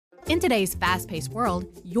In today's fast-paced world,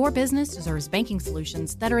 your business deserves banking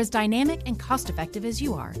solutions that are as dynamic and cost-effective as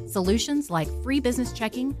you are. Solutions like free business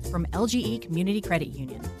checking from LGE Community Credit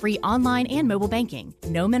Union, free online and mobile banking,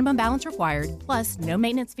 no minimum balance required, plus no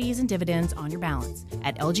maintenance fees and dividends on your balance.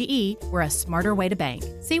 At LGE, we're a smarter way to bank.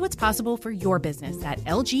 See what's possible for your business at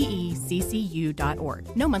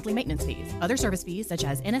lgeccu.org. No monthly maintenance fees. Other service fees such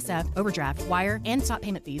as NSF, overdraft, wire, and stop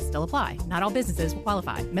payment fees still apply. Not all businesses will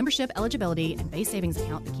qualify. Membership eligibility and base savings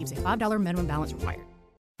account that keeps a $5 minimum balance required.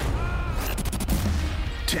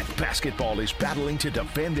 Tech basketball is battling to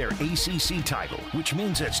defend their ACC title, which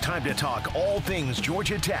means it's time to talk all things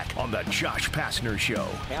Georgia Tech on the Josh Pastner Show.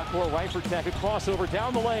 Half-court right for Tech, a crossover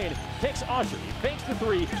down the lane. Picks Usher, he fakes the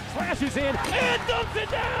three, flashes in, and dumps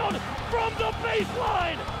it down from the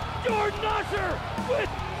baseline. Jordan Usher with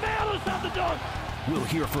malice on the dunk. We'll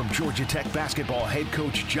hear from Georgia Tech basketball head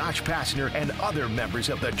coach Josh Pastner and other members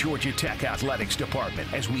of the Georgia Tech athletics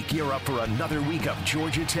department as we gear up for another week of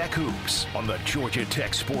Georgia Tech hoops on the Georgia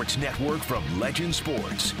Tech Sports Network from Legend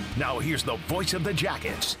Sports. Now here's the voice of the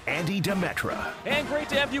Jackets, Andy Demetra. And great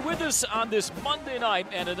to have you with us on this Monday night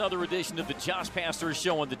and another edition of the Josh Pastner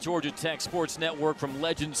Show on the Georgia Tech Sports Network from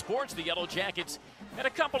Legend Sports. The Yellow Jackets had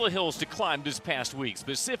a couple of hills to climb this past week,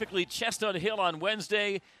 specifically Chestnut Hill on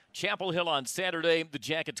Wednesday, Chapel Hill on Saturday. The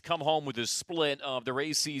Jackets come home with a split of their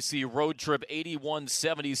ACC road trip,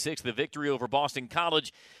 81-76, the victory over Boston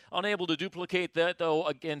College. Unable to duplicate that, though,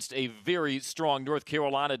 against a very strong North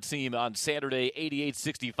Carolina team on Saturday,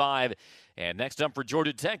 88-65. And next up for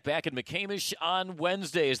Georgia Tech, back in McCamish on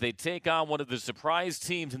Wednesday as they take on one of the surprise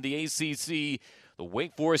teams in the ACC, the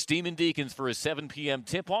Wake Forest Demon Deacons, for a 7 p.m.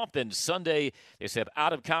 tip-off. Then Sunday, they step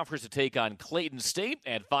out of conference to take on Clayton State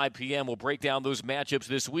at 5 p.m. We'll break down those matchups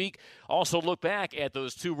this week. Also look back at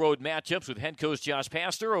those two road matchups with head coach Josh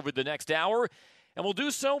Pastner over the next hour. And we'll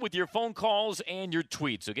do so with your phone calls and your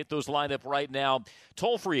tweets. So get those lined up right now.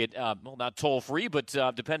 Toll-free, well, not toll-free, but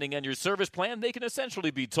depending on your service plan, they can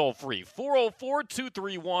essentially be toll-free.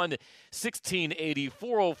 404-231-1680,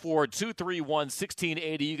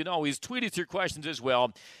 404-231-1680. You can always tweet us your questions as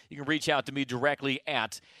well. You can reach out to me directly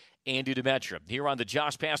at Andy Demetra. Here on the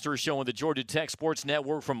Josh Pastner Show on the Georgia Tech Sports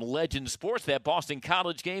Network from Legend Sports. That Boston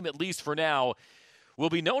College game, at least for now, will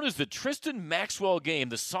be known as the Tristan Maxwell game.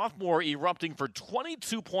 The sophomore erupting for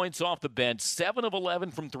 22 points off the bench, 7 of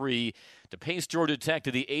 11 from 3 to pace Georgia Tech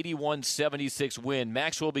to the 81-76 win.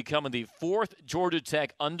 Maxwell becoming the fourth Georgia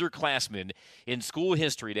Tech underclassman in school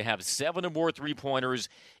history to have 7 or more three-pointers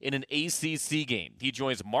in an ACC game. He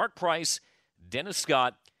joins Mark Price, Dennis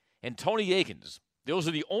Scott, and Tony Akins. Those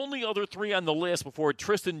are the only other 3 on the list before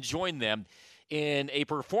Tristan joined them in a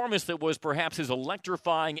performance that was perhaps as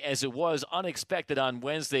electrifying as it was unexpected on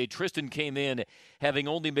Wednesday. Tristan came in having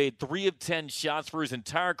only made 3 of 10 shots for his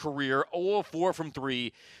entire career, 0 of 4 from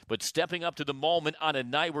 3, but stepping up to the moment on a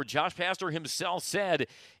night where Josh Pastner himself said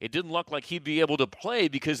it didn't look like he'd be able to play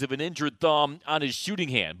because of an injured thumb on his shooting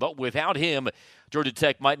hand. But without him, Georgia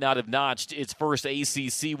Tech might not have notched its first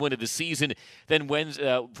ACC win of the season. Then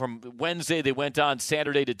from Wednesday, they went on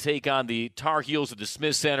Saturday to take on the Tar Heels at the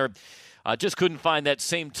Smith Center. Just couldn't find that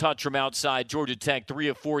same touch from outside. Georgia Tech, 3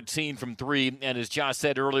 of 14 from 3. And as Josh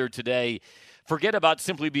said earlier today, forget about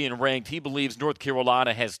simply being ranked. He believes North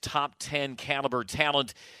Carolina has top 10 caliber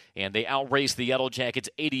talent. And they outraced the Yellow Jackets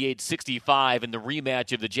 88-65 in the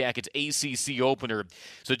rematch of the Jackets ACC opener.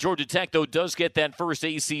 So Georgia Tech, though, does get that first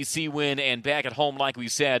ACC win and back at home, like we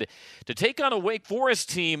said, to take on a Wake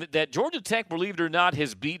Forest team that Georgia Tech, believe it or not,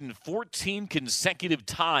 has beaten 14 consecutive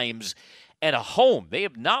times at a home. They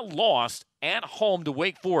have not lost at home to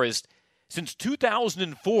Wake Forest since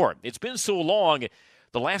 2004. It's been so long.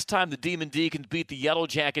 The last time the Demon Deacons beat the Yellow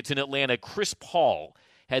Jackets in Atlanta, Chris Paul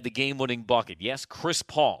had the game-winning bucket. Yes, Chris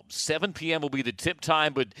Paul. 7 p.m. will be the tip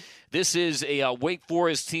time, but this is a Wake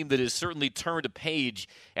Forest team that has certainly turned a page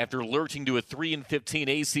after lurching to a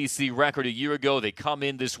 3-15 ACC record a year ago. They come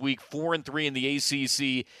in this week 4-3 in the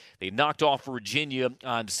ACC. They knocked off Virginia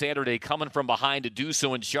on Saturday, coming from behind to do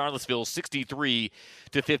so in Charlottesville,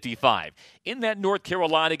 63-55. In that North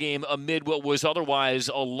Carolina game, amid what was otherwise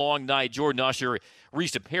a long night, Jordan Usher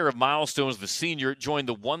reached a pair of milestones. The senior joined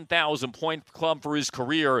the 1,000-point club for his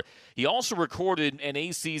career. He also recorded an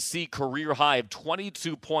ACC career high of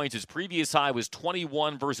 22 points. His previous high was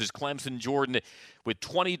 21 versus Clemson. Jordan with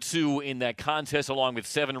 22 in that contest, along with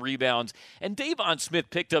 7 rebounds. And Davon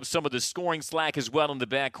Smith picked up some of the scoring slack as well in the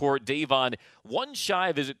backcourt. Davon, one shy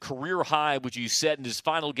of his career high, which he set in his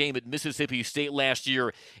final game at Mississippi State last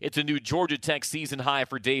year. It's a new Georgia Tech season high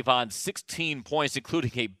for Davon, 16 points,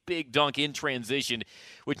 including a big dunk in transition,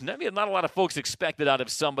 which not a lot of folks expected out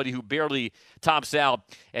of somebody who barely tops out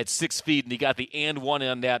at 6'6". 6 feet, and he got the and one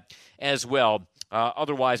on that as well.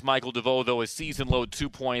 Otherwise, Michael DeVoe, though, a season-low 2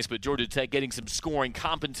 points, but Georgia Tech getting some scoring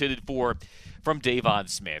compensated for from Davon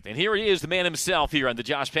Smith. And here he is, the man himself here on the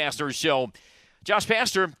Josh Pastner Show. Josh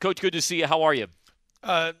Pastner, Coach, good to see you. How are you?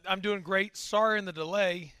 I'm doing great. Sorry in the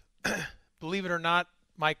delay. Believe it or not,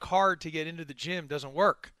 my card to get into the gym doesn't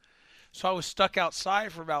work. So I was stuck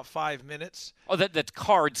outside for about 5 minutes. Oh, that's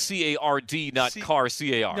card, C-A-R-D, not car,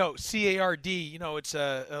 C-A-R. No, C-A-R-D. You know, it's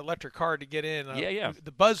an electric card to get in. Yeah.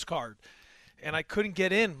 The Buzz card. And I couldn't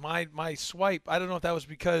get in. My swipe, I don't know if that was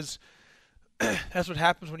because that's what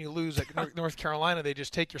happens when you lose at North Carolina. They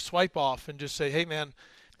just take your swipe off and just say, hey, man,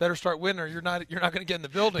 better start winning or you're not going to get in the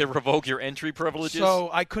building. They revoke your entry privileges? So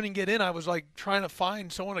I couldn't get in. I was, like, trying to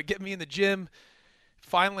find someone to get me in the gym.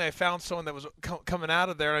 Finally, I found someone that was coming out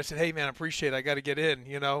of there, and I said, hey, man, I appreciate it. I got to get in,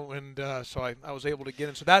 you know. And so I was able to get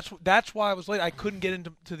in. So that's why I was late. I couldn't get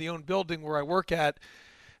into the own building where I work at.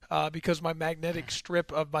 Because my magnetic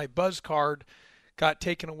strip of my Buzz card got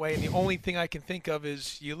taken away, and the only thing I can think of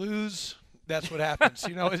is you lose, that's what happens.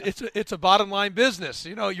 You know, it's a bottom line business.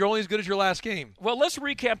 You know, you're only as good as your last game. Well, let's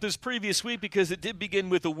recap this previous week because it did begin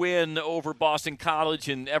with a win over Boston College,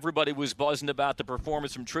 and everybody was buzzing about the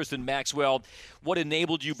performance from Tristan Maxwell. What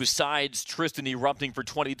enabled you besides Tristan erupting for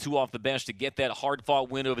 22 off the bench to get that hard-fought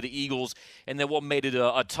win over the Eagles, and then what made it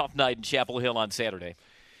a tough night in Chapel Hill on Saturday?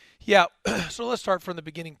 Yeah, so let's start from the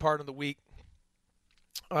beginning part of the week,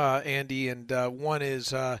 Andy. And one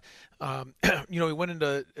is, we went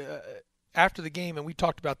into after the game, and we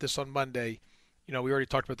talked about this on Monday. You know, we already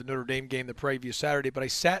talked about the Notre Dame game the previous Saturday, but I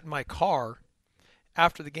sat in my car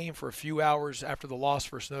after the game for a few hours after the loss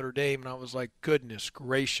versus Notre Dame, and I was like, goodness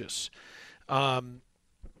gracious.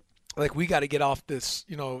 Like, we got to get off this,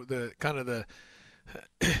 we got to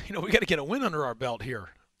get a win under our belt here.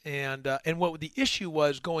 And what the issue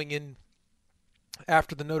was going in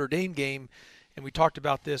after the Notre Dame game, and we talked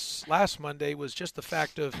about this last Monday, was just the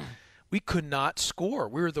fact of we could not score.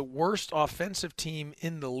 We were the worst offensive team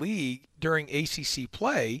in the league during ACC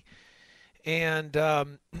play. And,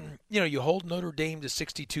 you hold Notre Dame to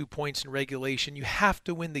 62 points in regulation. You have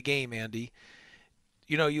to win the game, Andy.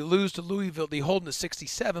 You know, you lose to Louisville, they hold them to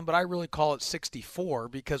 67, but I really call it 64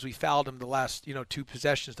 because we fouled them the last, 2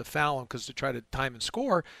 possessions to foul them because to try to time and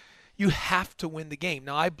score. You have to win the game.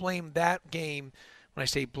 Now, I blame that game. When I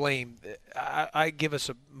say blame, I give us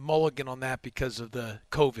a mulligan on that because of the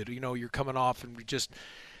COVID. You know, you're coming off and we just,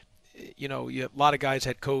 a lot of guys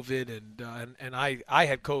had COVID and I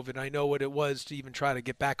had COVID. I know what it was to even try to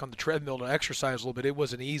get back on the treadmill to exercise a little bit. It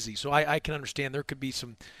wasn't easy. So I can understand there could be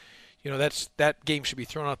some – that game should be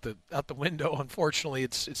thrown out the window. Unfortunately,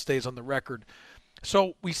 it stays on the record.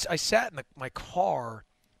 So I sat in my car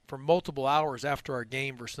for multiple hours after our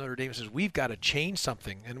game versus Notre Dame and says, we've got to change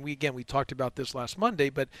something. And we talked about this last Monday,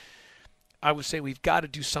 but I would say we've got to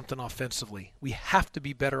do something offensively. We have to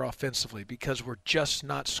be better offensively because we're just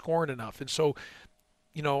not scoring enough. And so,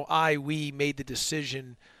 we made the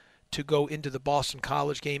decision to go into the Boston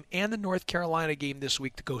College game and the North Carolina game this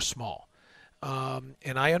week to go small.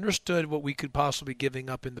 And I understood what we could possibly be giving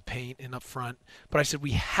up in the paint and up front, but I said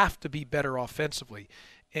we have to be better offensively.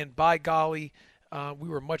 And by golly, we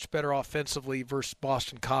were much better offensively versus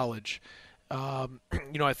Boston College.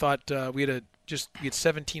 I thought we had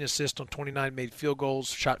 17 assists on 29 made field goals,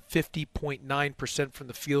 shot 50.9% from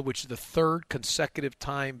the field, which is the third consecutive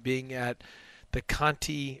time being at the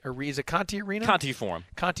Conti Arena. Is it Conti Arena? Conti Forum.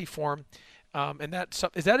 Conti Forum. And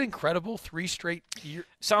is that incredible? 3 straight years.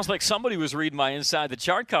 Sounds like somebody was reading my Inside the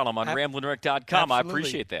Chart column on RamblingWreck.com. I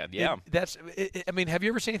appreciate that. Yeah. Have you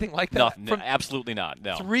ever seen anything like that? No, absolutely not.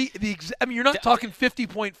 No. You're not talking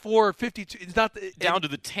 50.4 or 52. It's not down to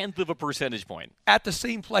the 10th of a percentage point at the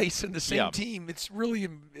same place in the same team. It's really.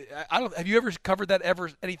 Have you ever covered that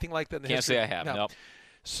anything like that in the history? Can't say I have. No.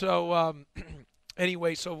 So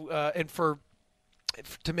anyway, and for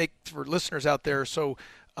listeners out there, so.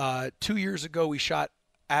 2 years ago, we shot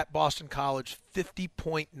at Boston College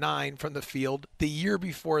 50.9 from the field. The year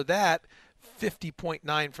before that,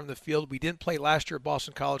 50.9 from the field. We didn't play last year at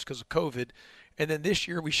Boston College because of COVID. And then this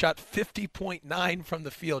year, we shot 50.9 from the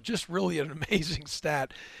field. Just really an amazing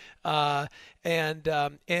stat. And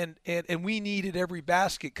we needed every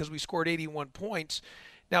basket because we scored 81 points.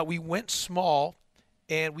 Now, we went small.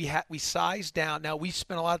 And we sized down. Now, we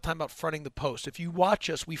spent a lot of time out fronting the post. If you watch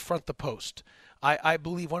us, we front the post. I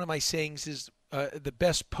believe one of my sayings is the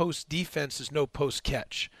best post defense is no post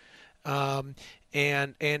catch. And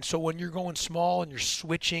so when you're going small and you're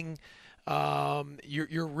switching,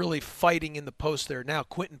 you're really fighting in the post there. Now,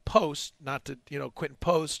 Quentin Post, Quentin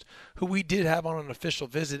Post, who we did have on an official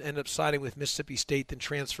visit, ended up signing with Mississippi State, then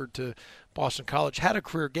transferred to Boston College, had a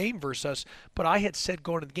career game versus us. But I had said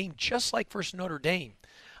going to the game, just like versus Notre Dame,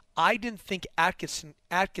 I didn't think Atkinson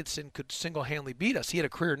could single-handedly beat us. He had a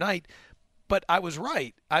career night, but I was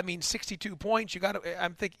right. I mean, 62 points.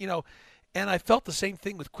 I'm thinking, and I felt the same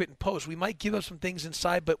thing with Quentin Post. We might give up some things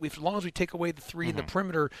inside, but as long as we take away the three in the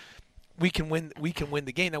perimeter, we can win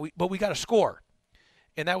the game. Now, but we got to score,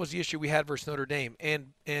 and that was the issue we had versus Notre Dame.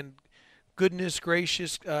 And goodness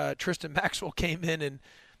gracious, Tristan Maxwell came in and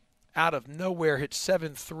out of nowhere hit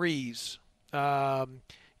 7 threes.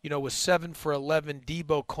 Was 7 for 11.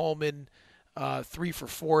 Debo Coleman, 3 for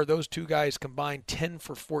 4. Those two guys combined 10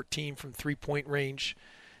 for 14 from three-point range,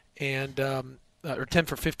 and or 10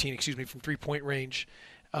 for 15, from three-point range.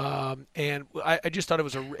 And I just thought it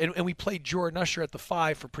was and we played Jordan Usher at the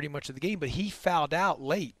 5 for pretty much of the game, but he fouled out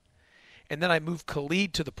late. And then I moved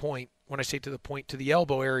Khalid to the point. When I say to the point, to the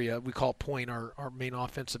elbow area, we call it point, our main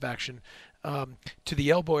offensive action, to the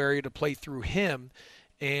elbow area to play through him.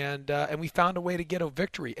 And we found a way to get a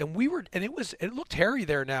victory. And it looked hairy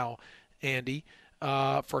there now, Andy,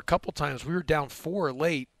 for a couple times. We were down 4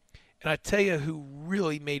 late. And I tell you who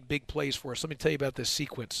really made big plays for us. Let me tell you about this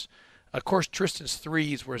sequence. Of course, Tristan's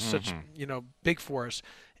threes were such, big for us.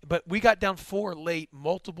 But we got down 4 late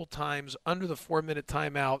multiple times under the 4-minute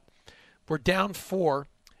timeout. We're down 4.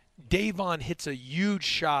 Davon hits a huge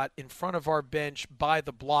shot in front of our bench by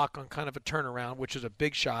the block on kind of a turnaround, which is a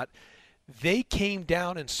big shot. They came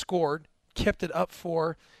down and scored, kept it up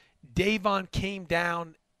 4. Davon came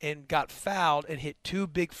down and got fouled and hit 2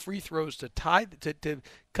 big free throws to cut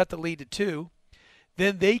the lead to 2.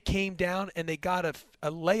 Then they came down and they got a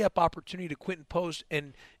layup opportunity to Quentin Post,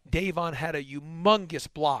 and Davon had a humongous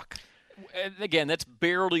block. And again, that's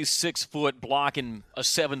barely 6 foot blocking a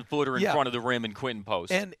 7-footer in front of the rim in Quentin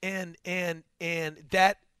Post. And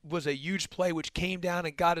that was a huge play, which came down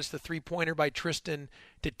and got us the 3-pointer by Tristan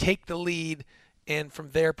to take the lead, and from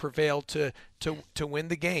there prevailed to win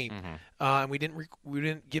the game. And we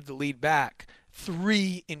didn't give the lead back.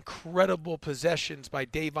 3 incredible possessions by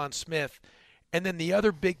Davon Smith, and then the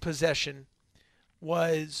other big possession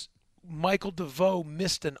was Michael DeVoe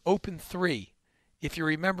missed an open 3. If you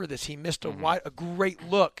remember this, he missed a great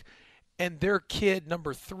look, and their kid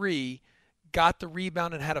number 3 got the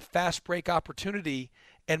rebound and had a fast break opportunity.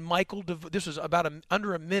 And Michael DeVoe, this was about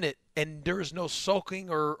under a minute, and there was no sulking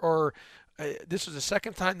or this was the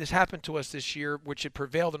second time this happened to us this year, which it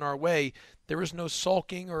prevailed in our way. There was no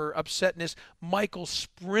sulking or upsetness. Michael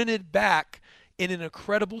sprinted back in an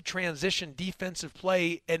incredible transition defensive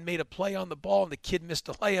play and made a play on the ball, and the kid missed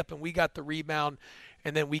a layup, and we got the rebound,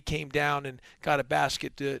 and then we came down and got a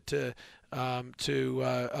basket to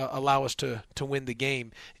allow us to win the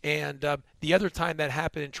game. And the other time that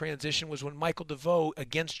happened in transition was when Michael DeVoe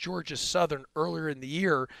against Georgia Southern earlier in the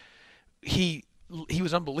year. He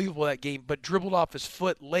was unbelievable that game, but dribbled off his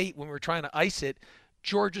foot late when we were trying to ice it.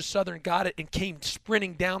 Georgia Southern got it and came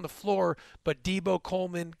sprinting down the floor, but Debo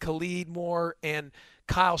Coleman, Khalid Moore, and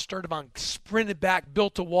Kyle Sturdivant sprinted back,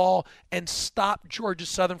 built a wall, and stopped Georgia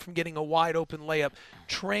Southern from getting a wide-open layup.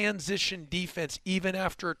 Transition defense, even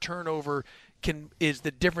after a turnover, is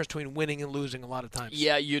the difference between winning and losing a lot of times.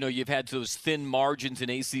 Yeah, you've had those thin margins in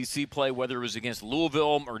ACC play, whether it was against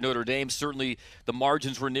Louisville or Notre Dame. Certainly the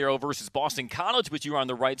margins were narrow versus Boston College, but you were on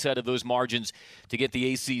the right side of those margins to get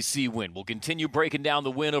the ACC win. We'll continue breaking down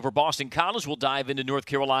the win over Boston College. We'll dive into North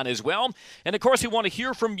Carolina as well. And, of course, we want to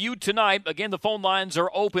hear from you tonight. Again, the phone lines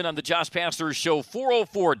are open on the Josh Pastner Show,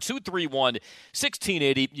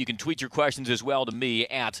 404-231-1680. You can tweet your questions as well to me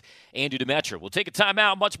at Andy Demetra. We'll take a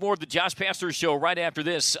timeout. Much more of the Josh Pastner Show right after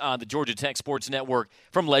this on the Georgia Tech Sports Network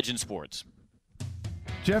from Legend Sports.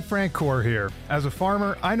 Jeff Francoeur here. As a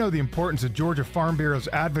farmer, I know the importance of Georgia Farm Bureau's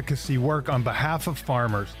advocacy work on behalf of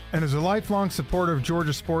farmers. And as a lifelong supporter of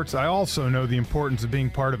Georgia sports, I also know the importance of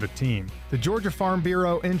being part of a team. The Georgia Farm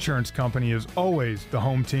Bureau Insurance Company is always the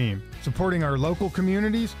home team, supporting our local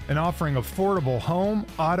communities and offering affordable home,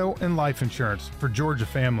 auto, and life insurance for Georgia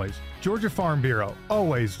families. Georgia Farm Bureau,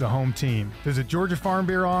 always the home team. Visit Georgia Farm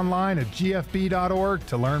Bureau online at gfb.org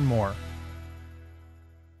to learn more.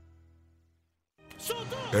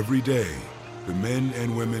 Every day, the men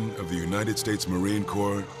and women of the United States Marine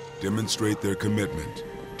Corps demonstrate their commitment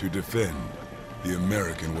to defend the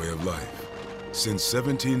American way of life. Since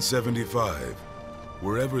 1775,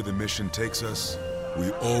 wherever the mission takes us,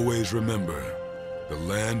 we always remember the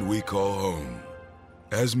land we call home.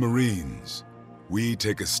 As Marines, we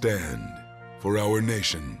take a stand for our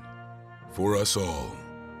nation, for us all.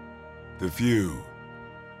 The few,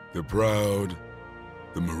 the proud,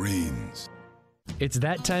 the Marines. It's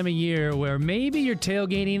that time of year where maybe you're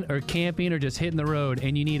tailgating or camping or just hitting the road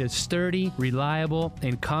and you need a sturdy, reliable,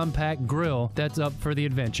 and compact grill that's up for the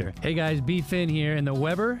adventure. Hey guys, B. Finn here, and the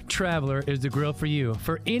Weber Traveler is the grill for you.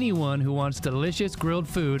 For anyone who wants delicious grilled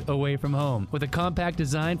food away from home. With a compact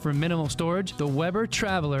design for minimal storage, the Weber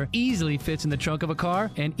Traveler easily fits in the trunk of a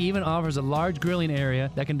car and even offers a large grilling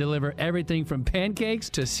area that can deliver everything from pancakes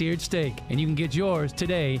to seared steak. And you can get yours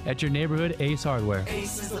today at your neighborhood Ace Hardware.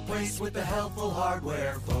 Ace is the place with the helpful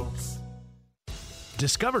hardware, folks.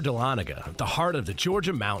 Discover Dahlonega, the heart of the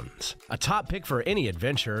Georgia mountains. A top pick for any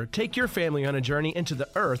adventurer, take your family on a journey into the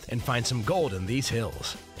earth and find some gold in these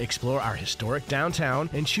hills. Explore our historic downtown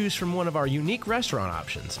and choose from one of our unique restaurant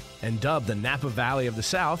options. And dubbed the Napa Valley of the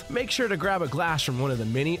South, make sure to grab a glass from one of the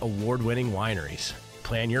many award-winning wineries.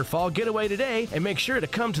 Plan your fall getaway today and make sure to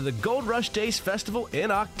come to the Gold Rush Days Festival in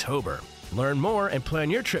October. Learn more and plan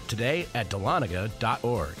your trip today at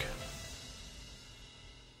dahlonega.org.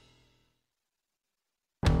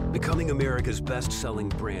 Becoming America's best-selling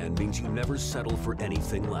brand means you never settle for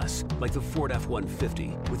anything less. Like the Ford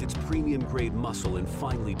F-150. With its premium-grade muscle and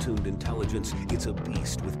finely tuned intelligence, it's a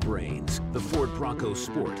beast with brains. The Ford Bronco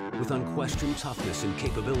Sport. With unquestioned toughness and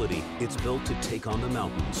capability, it's built to take on the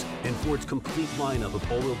mountains. And Ford's complete lineup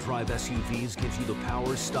of all-wheel drive SUVs gives you the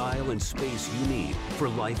power, style, and space you need for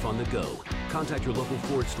life on the go. Contact your local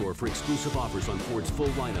Ford store for exclusive offers on Ford's full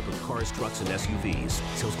lineup of cars, trucks, and SUVs.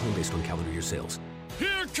 Sales claim based on calendar year sales.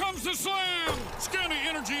 Here comes the slam! Scani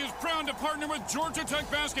Energy is proud to partner with Georgia Tech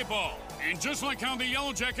basketball. And just like how the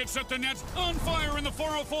Yellow Jackets set the Nets on fire in the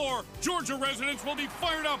 404, Georgia residents will be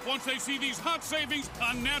fired up once they see these hot savings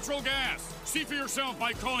on natural gas. See for yourself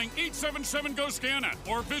by calling 877-GO-SCANA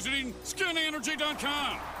or visiting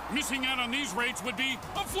ScanaEnergy.com. Missing out on these rates would be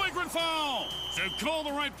a flagrant foul. So call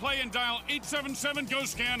the right play and dial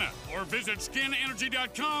 877-GO-SCANA or visit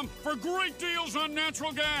ScanaEnergy.com for great deals on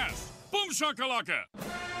natural gas. Boom shakalaka!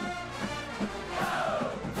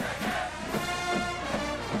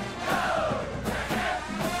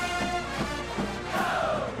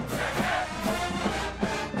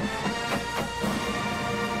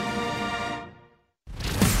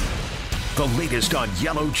 The latest on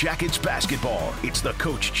Yellow Jackets basketball. It's the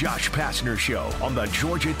Coach Josh Pastner Show on the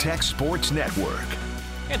Georgia Tech Sports Network.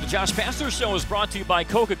 And the Josh Pastner Show is brought to you by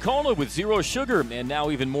Coca-Cola with zero sugar. And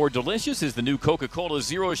now even more delicious is the new Coca-Cola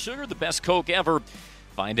Zero Sugar, the best Coke ever.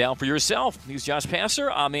 Find out for yourself. He's Josh Pastner.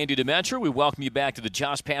 I'm Andy Demetra. We welcome you back to the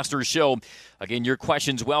Josh Pastner Show. Again, your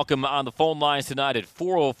questions welcome on the phone lines tonight at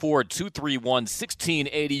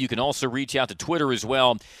 404-231-1680. You can also reach out to Twitter as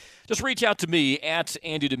well. Just reach out to me at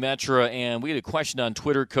Andy Demetra, and we had a question on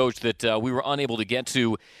Twitter, Coach, that we were unable to get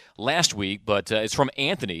to last week, but it's from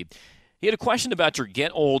Anthony. He had a question about your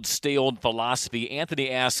get old, stay old philosophy.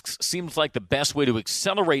 Anthony asks, seems like the best way to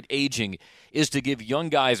accelerate aging is to give young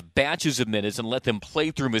guys batches of minutes and let them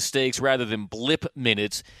play through mistakes rather than blip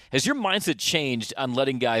minutes. Has your mindset changed on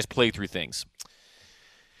letting guys play through things?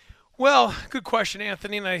 Well, good question,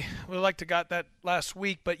 Anthony, and I would like to got that last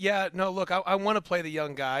week. But, yeah, no, look, I want to play the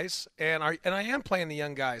young guys, and I am playing the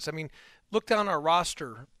young guys. I mean, look down our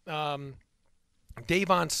roster.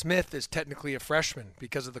 Davon Smith is technically a freshman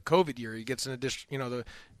because of the COVID year. He gets an addition,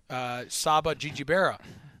 Saba Gigi Berra.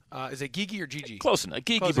 Is it Gigi or Gigi? Close enough.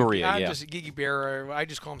 Gigi Berra, yeah. Just Gigi Berra. I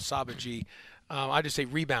just call him Saba G. I just say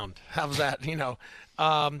rebound. How's that?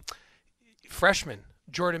 Freshman.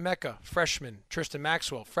 Jordan Mecca, freshman. Tristan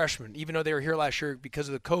Maxwell, freshman. Even though they were here last year, because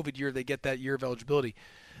of the COVID year, they get that year of eligibility.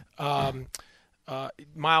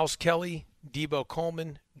 Miles Kelly, Debo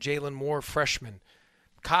Coleman, Jalen Moore, freshman.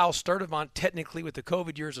 Kyle Sturdivant, technically with the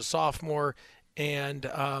COVID year, is a sophomore, and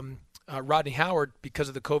Rodney Howard, because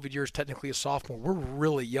of the COVID year, is technically a sophomore. We're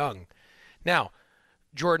really young. Now,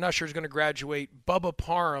 Jordan Usher is going to graduate. Bubba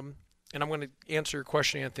Parham, and I'm going to answer your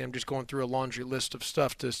question, Anthony. I'm just going through a laundry list of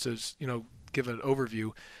stuff just to give an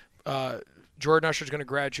overview. Jordan Usher is going to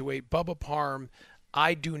graduate. Bubba Parham,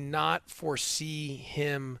 I do not foresee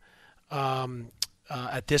him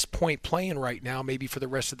at this point playing right now, maybe for the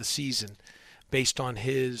rest of the season, based on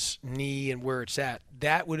his knee and where it's at.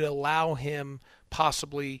 That would allow him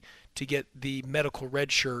possibly to get the medical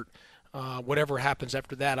red shirt. Whatever happens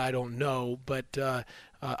after that, I don't know. But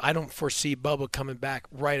I don't foresee Bubba coming back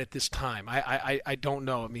right at this time. I don't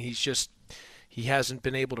know. I mean, he hasn't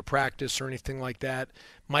been able to practice or anything like that.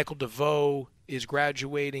 Michael DeVoe is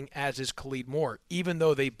graduating, as is Khalid Moore. Even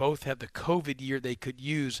though they both have the COVID year they could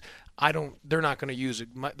use, they're not going to use it.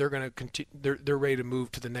 They're going to continue. They're ready to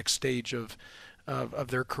move to the next stage of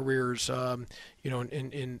their careers, in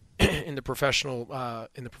the professional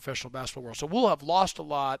basketball world. So we'll have lost a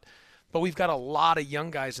lot. but we've got a lot of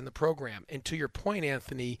young guys in the program. And to your point,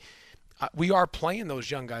 Anthony, we are playing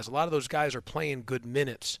those young guys. A lot of those guys are playing good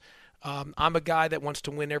minutes. I'm a guy that wants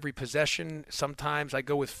to win every possession. Sometimes I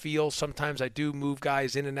go with feel. Sometimes I do move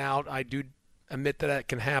guys in and out. I do admit that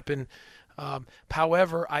can happen.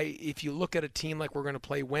 However, if you look at a team like we're going to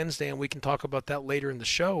play Wednesday, and we can talk about that later in the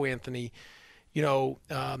show, Anthony,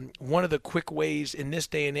 one of the quick ways in this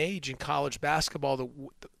day and age in college basketball,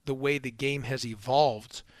 the way the game has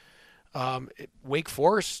evolved, Wake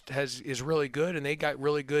Forest is really good, and they got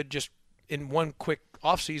really good just in one quick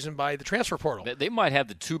offseason by the transfer portal. They might have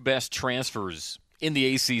the 2 best transfers in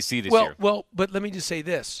the ACC this year. Well, but let me just say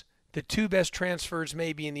this. The 2 best transfers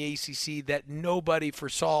maybe in the ACC that nobody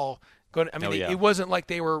foresaw. It wasn't like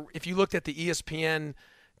they were – if you looked at the ESPN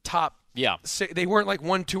top they weren't like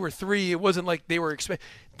 1, 2, or 3. It wasn't like they were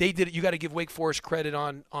they did it. You got to give Wake Forest credit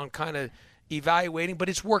on kind of evaluating, but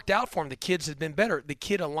it's worked out for them. The kids have been better. The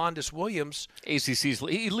kid Alondas Williams,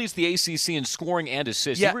 he leads the ACC in scoring and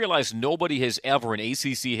assists. You realize nobody has ever in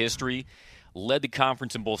ACC history led the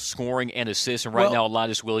conference in both scoring and assists, and now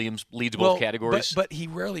Alondas Williams leads both categories. But he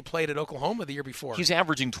rarely played at Oklahoma the year before. He's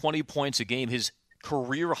averaging 20 points a game. His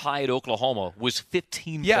career high at Oklahoma was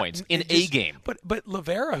 15 points in a game. But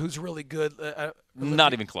Lavera, who's really good.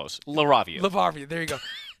 Not even close. LaRavia, there you go.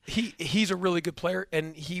 He's a really good player,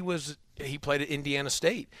 and he played at Indiana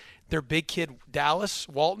State. Their big kid Dallas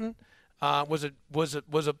Walton was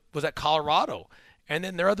at Colorado, and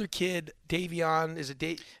then their other kid Davion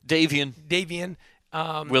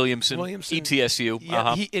Williamson, ETSU.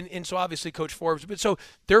 Yeah, and so obviously Coach Forbes. But so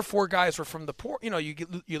their 4 guys were from the port.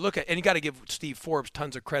 You look at, and you got to give Steve Forbes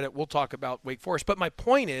tons of credit. We'll talk about Wake Forest, but my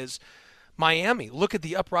point is, Miami. Look at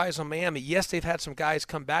the uprise on Miami. Yes, they've had some guys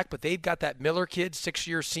come back, but they've got that Miller kid,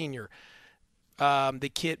 6-year senior. The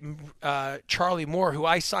kid Charlie Moore, who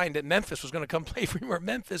I signed at Memphis, was going to come play for me.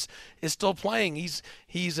 Memphis is still playing. He's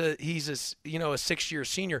a 6-year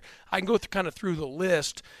senior. I can go through the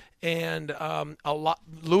list. And a lot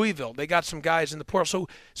Louisville, they got some guys in the portal.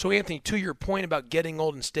 So Anthony, to your point about getting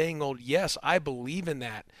old and staying old, yes, I believe in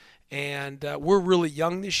that. And we're really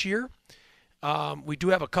young this year. We do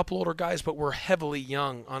have a couple older guys, but we're heavily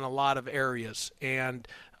young on a lot of areas. And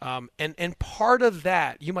part of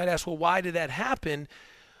that, you might ask, well, why did that happen?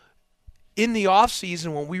 In the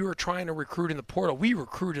offseason, when we were trying to recruit in the portal, we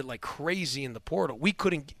recruited like crazy in the portal. We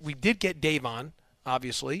did get Davon,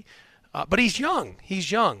 obviously. But he's young.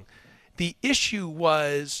 The issue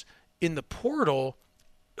was in the portal,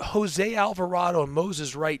 Jose Alvarado and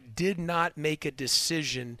Moses Wright did not make a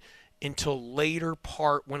decision until later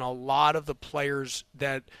part when a lot of the players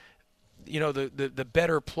that, the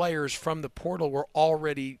better players from the portal were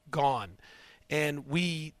already gone. And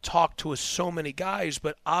we talked to so many guys,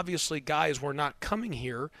 but obviously guys were not coming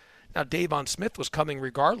here. Now, Davon Smith was coming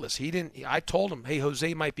regardless. I told him, hey,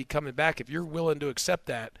 Jose might be coming back if you're willing to accept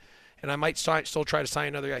that. And I might still try to sign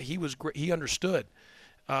another guy. He was great. He understood,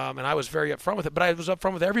 and I was very upfront with it. But I was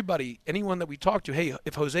upfront with everybody, anyone that we talked to. Hey,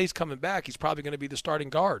 if Jose's coming back, he's probably going to be the starting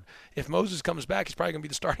guard. If Moses comes back, he's probably going to be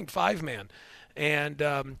the starting 5-man.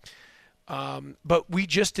 And but we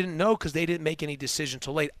just didn't know because they didn't make any decision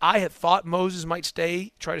till late. I had thought Moses might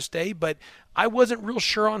try to stay, but I wasn't real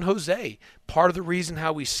sure on Jose. Part of the reason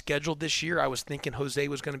how we scheduled this year, I was thinking Jose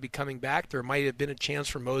was going to be coming back. There might have been a chance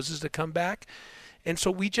for Moses to come back. And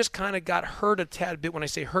so we just kind of got hurt a tad bit. When I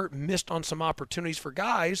say hurt, missed on some opportunities for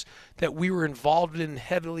guys that we were involved in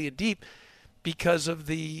heavily and deep because of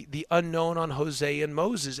the unknown on Jose and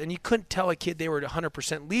Moses. And you couldn't tell a kid they were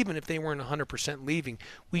 100% leaving if they weren't 100% leaving.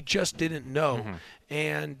 We just didn't know.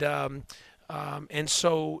 Mm-hmm. And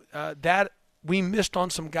so that we missed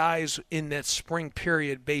on some guys in that spring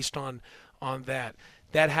period based on that.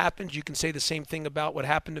 That happens. You can say the same thing about what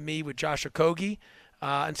happened to me with Josh Okogie.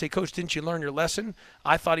 And say, Coach, didn't you learn your lesson?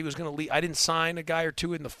 I thought he was going to leave. I didn't sign a guy or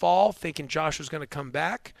two in the fall thinking Josh was going to come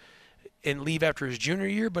back and leave after his junior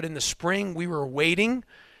year. But in the spring, we were waiting.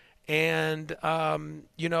 And, it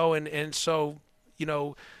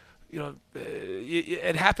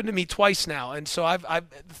happened to me twice now. And so the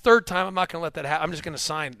third time, I'm not going to let that happen. I'm just going to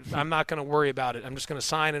sign. I'm not going to worry about it. I'm just going to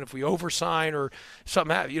sign. And if we oversign or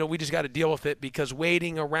something happens, we just got to deal with it because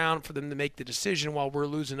waiting around for them to make the decision while we're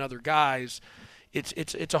losing other guys,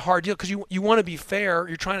 it's a hard deal because you want to be fair.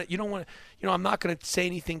 You don't want to, I'm not going to say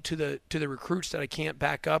anything to the recruits that I can't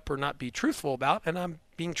back up or not be truthful about, and I'm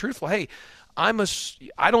being truthful. Hey, I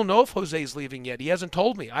don't know if Jose's leaving yet. He hasn't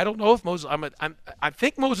told me. I don't know if Moses. I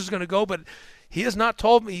think Moses is going to go, but he has not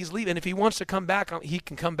told me he's leaving. If he wants to come back, he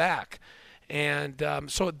can come back. And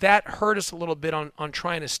so that hurt us a little bit on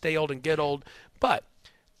trying to stay old and get old. But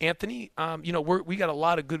Anthony, we got a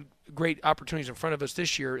lot of great opportunities in front of us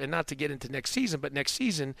this year, and not to get into next season, but next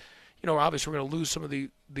season, obviously we're going to lose some of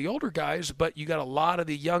the older guys, but you got a lot of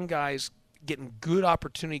the young guys getting good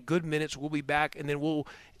opportunity, good minutes. We'll be back, and then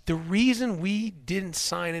the reason we didn't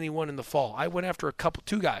sign anyone in the fall, I went after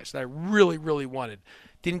two guys that I really, really wanted,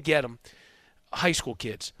 didn't get them, high school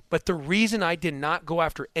kids. But the reason I did not go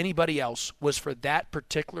after anybody else was for that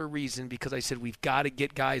particular reason, because I said we've got to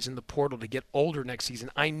get guys in the portal to get older next season.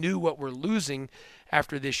 I knew what we're losing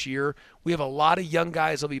after this year. We have a lot of young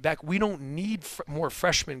guys that'll be back. We don't need more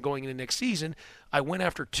freshmen going into next season. I went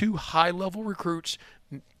after 2 high-level recruits,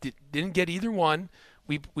 didn't get either one.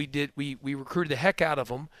 We recruited the heck out of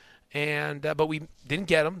them, but we didn't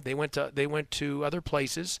get them. They went to other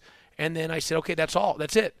places, and then I said, okay, that's all.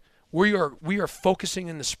 That's it. We are focusing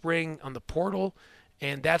in the spring on the portal,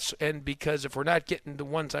 and because if we're not getting the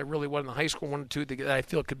ones I really want in the high school, 1 and 2 that I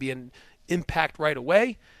feel could be an impact right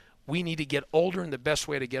away, we need to get older, and the best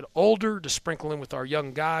way to get older to sprinkle in with our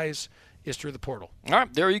young guys is through the portal. All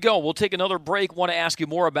right, there you go. We'll take another break. Want to ask you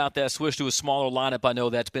more about that switch to a smaller lineup. I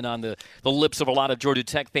know that's been on the lips of a lot of Georgia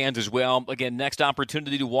Tech fans as well. Again, next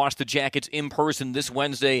opportunity to watch the Jackets in person this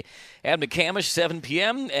Wednesday at McCamish, 7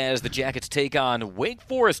 p.m. as the Jackets take on Wake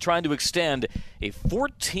Forest, trying to extend a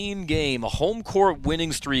 14-game home court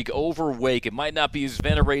winning streak over Wake. It might not be as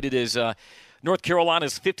venerated as North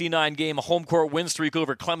Carolina's 59-game home court win streak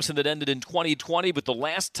over Clemson that ended in 2020, but the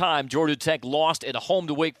last time Georgia Tech lost at home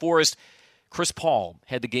to Wake Forest, Chris Paul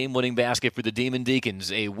had the game-winning basket for the Demon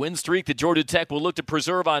Deacons. A win streak that Georgia Tech will look to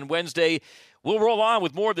preserve on Wednesday. We'll roll on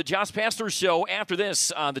with more of the Josh Pastner Show after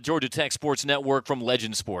this on the Georgia Tech Sports Network from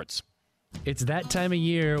Legend Sports. It's that time of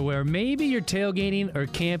year where maybe you're tailgating or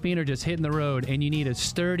camping or just hitting the road and you need a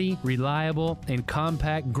sturdy, reliable, and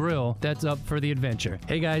compact grill that's up for the adventure.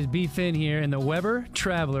 Hey guys, B. Finn here, and the Weber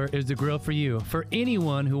Traveler is the grill for you, for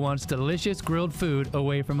anyone who wants delicious grilled food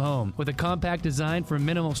away from home. With a compact design for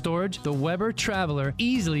minimal storage, the Weber Traveler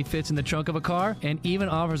easily fits in the trunk of a car and even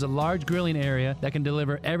offers a large grilling area that can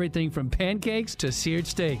deliver everything from pancakes to seared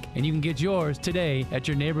steak. And you can get yours today at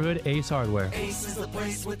your neighborhood Ace Hardware. Ace is the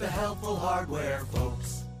place with the helpful hardware,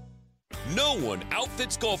 folks. No one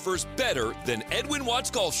outfits golfers better than Edwin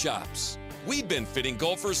Watts Golf Shops. We've been fitting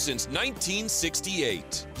golfers since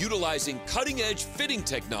 1968. Utilizing cutting-edge fitting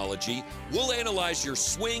technology, we'll analyze your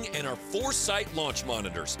swing and our Foresight launch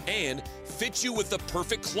monitors and fit you with the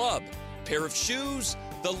perfect club, pair of shoes,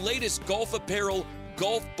 the latest golf apparel,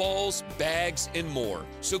 golf balls, bags, and more.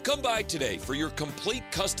 So come by today for your complete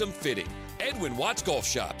custom fitting. Edwin Watts Golf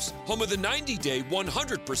Shops, home of the 90-day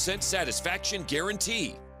 100% satisfaction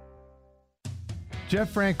guarantee.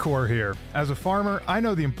 Jeff Francoeur here. As a farmer, I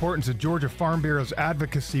know the importance of Georgia Farm Bureau's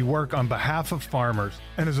advocacy work on behalf of farmers.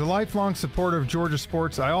 And as a lifelong supporter of Georgia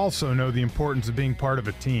sports, I also know the importance of being part of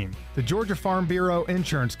a team. The Georgia Farm Bureau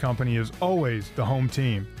Insurance Company is always the home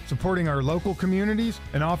team, supporting our local communities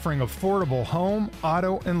and offering affordable home,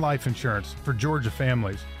 auto, and life insurance for Georgia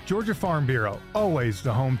families. Georgia Farm Bureau, always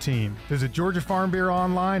the home team. Visit Georgia Farm Bureau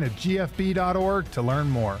online at gfb.org to learn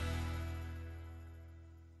more.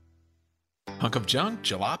 Hunk of junk,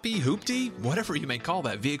 jalopy, hoopty, whatever you may call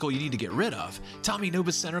that vehicle you need to get rid of, Tommy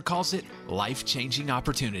Nobis Center calls it life-changing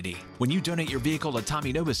opportunity. When you donate your vehicle to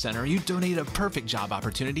Tommy Nobis Center, you donate a perfect job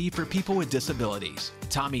opportunity for people with disabilities.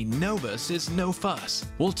 Tommy Nobis is no fuss.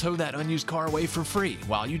 We'll tow that unused car away for free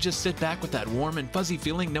while you just sit back with that warm and fuzzy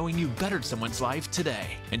feeling knowing you bettered someone's life today.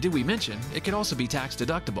 And did we mention, it could also be tax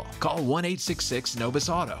deductible. Call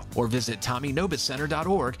 1-866-NOBIS-AUTO or visit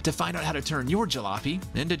TommyNobisCenter.org to find out how to turn your jalopy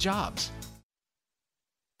into jobs.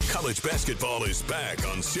 College basketball is back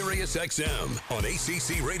on SiriusXM. On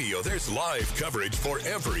ACC Radio, there's live coverage for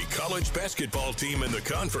every college basketball team in the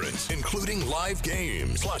conference, including live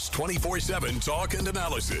games, plus 24/7 talk and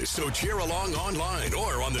analysis. So cheer along online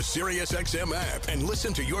or on the SiriusXM app and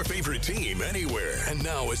listen to your favorite team anywhere. And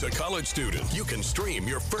now, as a college student, you can stream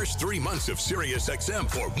your first 3 months of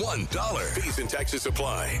SiriusXM for $1. Fees and taxes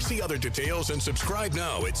apply. See other details and subscribe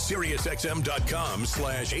now at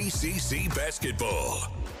SiriusXM.com/ACC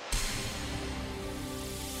basketball.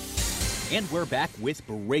 And we're back with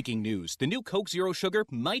breaking news. The new Coke Zero Sugar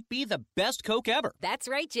might be the best Coke ever. That's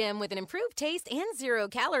right, Jim. With an improved taste and 0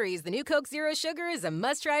 calories, the new Coke Zero Sugar is a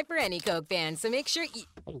must-try for any Coke fan. So make sure you...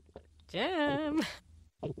 Jim.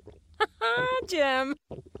 Jim.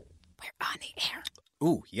 We're on the air.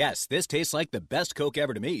 Ooh, yes, this tastes like the best Coke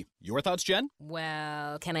ever to me. Your thoughts, Jen?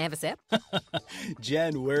 Well, can I have a sip?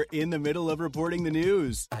 Jen, we're in the middle of reporting the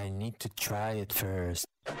news. I need to try it first.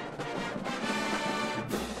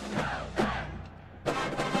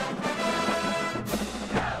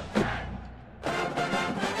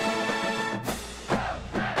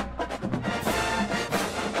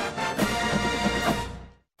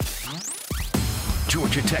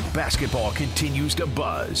 Georgia Tech basketball continues to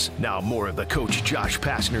buzz. Now more of the Coach Josh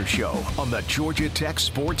Pastner Show on the Georgia Tech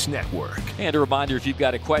Sports Network. And a reminder, if you've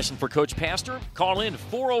got a question for Coach Pastner, call in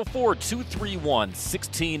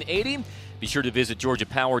 404-231-1680. Be sure to visit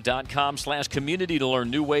georgiapower.com/community to learn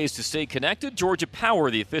new ways to stay connected. Georgia Power,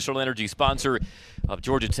 the official energy sponsor of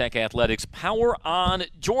Georgia Tech Athletics. Power on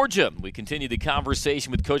Georgia. We continue the conversation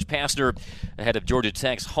with Coach Pastner ahead of Georgia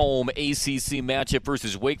Tech's home ACC matchup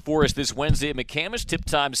versus Wake Forest this Wednesday at McCamish. Tip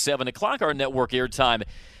time 7 o'clock. Our network airtime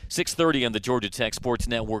 6:30 on the Georgia Tech Sports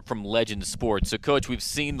Network from Legend Sports. So, Coach, we've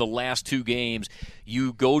seen the last two games.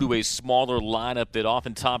 You go to a smaller lineup that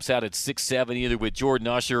often tops out at 6'7", either with Jordan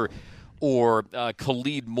Usher or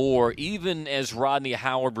Khalid Moore. Even as Rodney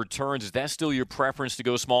Howard returns, is that still your preference to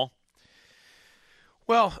go small?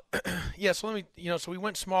 Well, yeah, so so we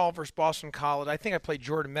went small versus Boston College. I think I played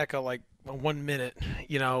Jordan Mecca like 1 minute,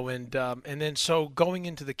 and then so going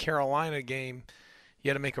into the Carolina game, you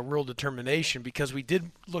had to make a real determination because we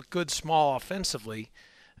did look good small offensively,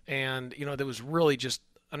 and, there was really just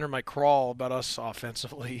under my crawl about us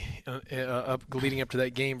offensively leading up to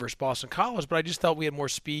that game versus Boston College, but I just thought we had more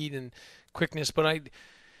speed and quickness. But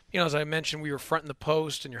as I mentioned, we were fronting the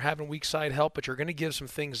post, and you're having weak side help, but you're going to give some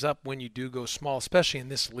things up when you do go small, especially in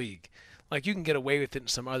this league. Like, you can get away with it in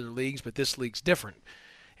some other leagues, but this league's different.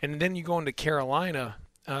 And then you go into Carolina,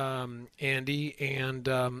 Andy, and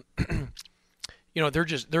they're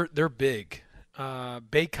big.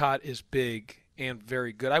 Baycott is big and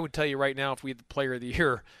very good. I would tell you right now, if we had the player of the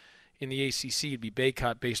year in the ACC, it'd be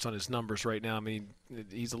Baycott based on his numbers right now. I mean, I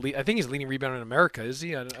think he's the leading rebounder in America, is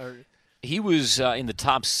he? He was in the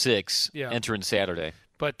top 6 entering Saturday.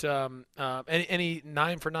 But any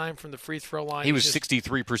 9 for 9 from the free throw line. He was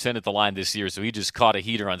 63% at the line this year, so he just caught a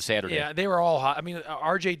heater on Saturday. Yeah, they were all hot. I mean,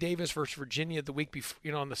 R.J. Davis versus Virginia the week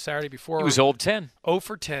before, on the Saturday before. He was 0 for 10. 0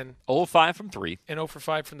 for 10. 0 for 5 from 3. And 0 for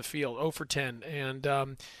 5 from the field. 0 for 10.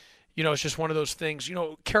 And, it's just one of those things.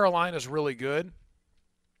 Carolina's really good.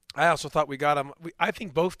 I also thought we got them. I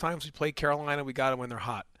think both times we played Carolina, we got them when they're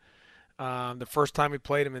hot. The first time we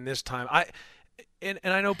played them and this time. And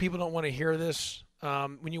I know people don't want to hear this.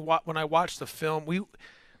 When I watched the film, we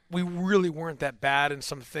really weren't that bad in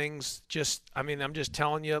some things. I'm just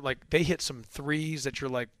telling you, like, they hit some threes that you're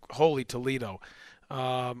like, holy Toledo.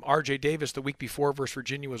 R.J. Davis the week before versus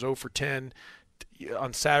Virginia was 0 for 10.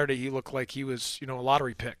 On Saturday, he looked like he was, a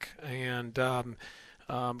lottery pick. And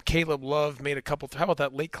Caleb Love made a couple. How about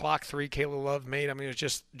that late clock three Caleb Love made? I mean, it was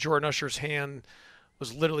just Jordan Usher's hand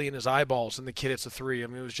was literally in his eyeballs, and the kid hits a three. I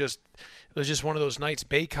mean, it was just one of those nights.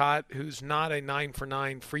 Baycott, who's not a 9 for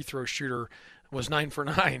 9 free throw shooter, was 9 for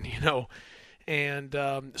 9. And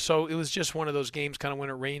so it was just one of those games. Kind of when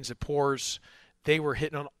it rains, it pours. They were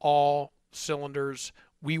hitting on all cylinders.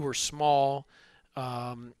 We were small.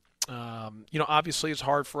 Obviously it's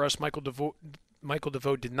hard for us. Michael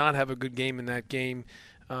DeVoe did not have a good game in that game,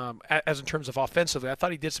 as in terms of offensively. I thought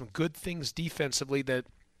he did some good things defensively that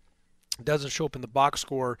doesn't show up in the box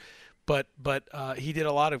score, but he did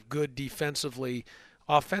a lot of good defensively.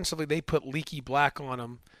 Offensively, they put Leaky Black on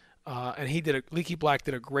him, and Leaky Black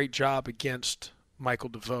did a great job against Michael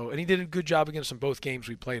DeVoe, and he did a good job against them both games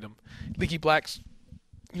we played him. Leaky Black's,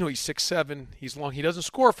 he's 6'7", he's long. He doesn't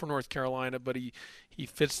score for North Carolina, but he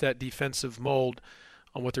fits that defensive mold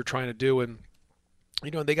on what they're trying to do. And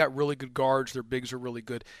they got really good guards. Their bigs are really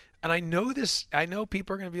good. And I know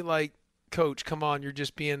people are going to be like, Coach, come on, you're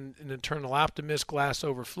just being an eternal optimist, glass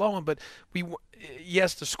overflowing. But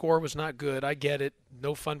yes, the score was not good. I get it.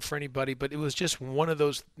 No fun for anybody. But it was just one of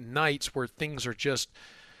those nights where things are just,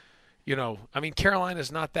 Carolina's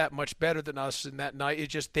not that much better than us in that night.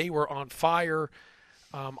 It's just they were on fire.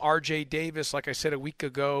 R.J. Davis, like I said a week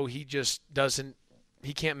ago, he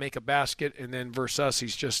can't make a basket. And then versus us,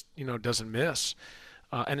 he's just, doesn't miss.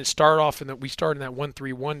 And it started off we started in that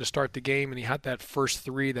 1-3-1 to start the game, and he had that first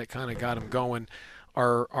three that kind of got him going.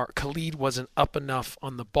 Our Khalid wasn't up enough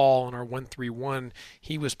on the ball in our 1-3-1.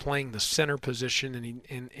 He was playing the center position,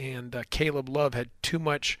 and Caleb Love had too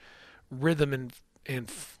much rhythm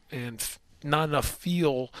and not enough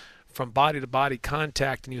feel from body-to-body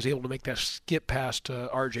contact, and he was able to make that skip pass to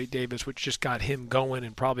R.J. Davis, which just got him going.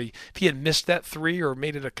 And probably if he had missed that three or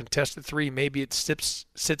made it a contested three, maybe it sits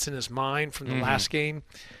in his mind from the last game.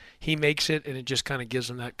 He makes it, and it just kind of gives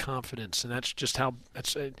him that confidence. And that's just how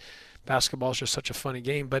basketball is just such a funny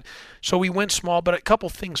game. But so we went small, but a couple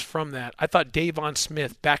things from that. I thought Davon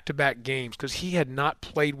Smith, back-to-back games, because he had not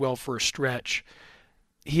played well for a stretch.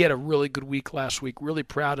 He had a really good week last week. Really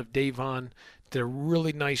proud of Davon. Did a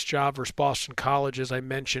really nice job versus Boston College, as I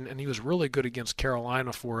mentioned, and he was really good against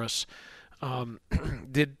Carolina for us.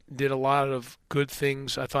 Did a lot of good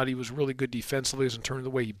things. I thought he was really good defensively in terms of the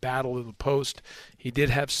way he battled in the post. He did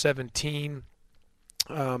have 17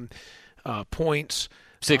 points.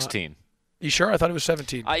 16. You sure? I thought it was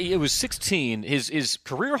 17. It was 16. His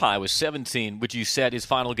career high was 17, which you said his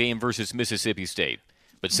final game versus Mississippi State.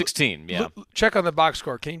 But 16, yeah. Check on the box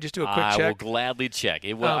score. Can you just do a quick check? I will gladly check.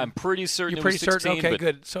 I'm pretty certain You're pretty it was 16. Certain? Okay,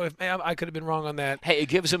 good. So I could have been wrong on that. Hey, it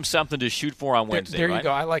gives him something to shoot for on Wednesday, There you right?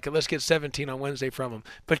 go. I like it. Let's get 17 on Wednesday from him.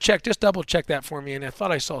 But just double check that for me. And I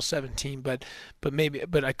thought I saw 17, but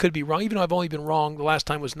I could be wrong. Even though I've only been wrong, the last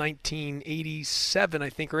time was 1987, I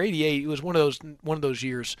think, or 88. It was one of those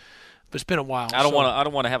years. But it's been a while. I don't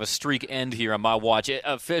want to have a streak end here on my watch.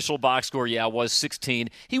 Official box score, was 16.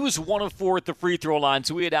 He was 1 of 4 at the free throw line,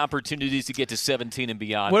 so he had opportunities to get to 17 and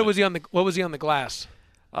beyond. What was he on the glass?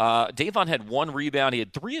 Davon had 1 rebound. He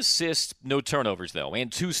had 3 assists, no turnovers though,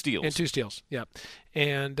 and 2 steals. Yeah.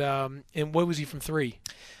 And what was he from 3?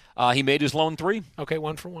 He made his lone 3. Okay,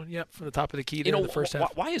 1 for 1. Yep, from the top of the key there in the first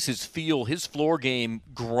half. Why has his floor game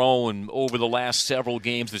grown over the last several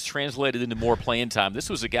games that's translated into more playing time? This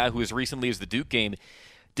was a guy who as recently as the Duke game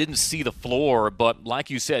didn't see the floor, but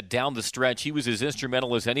like you said, down the stretch, he was as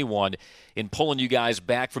instrumental as anyone in pulling you guys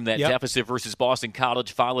back from that deficit versus Boston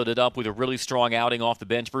College, followed it up with a really strong outing off the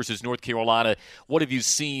bench versus North Carolina. What have you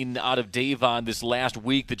seen out of Davon this last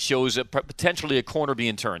week that shows potentially a corner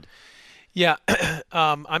being turned? Yeah,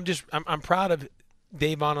 I'm proud of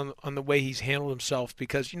Davon on the way he's handled himself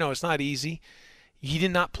because, it's not easy. He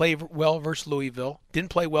did not play well versus Louisville. Didn't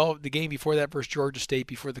play well the game before that versus Georgia State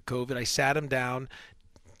before the COVID. I sat him down,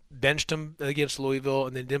 benched him against Louisville,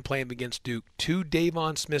 and then didn't play him against Duke. To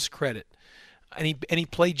Davon Smith's credit, and he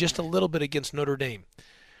played just a little bit against Notre Dame.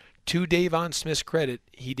 To Davon Smith's credit,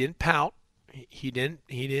 he didn't pout. He didn't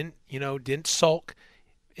sulk.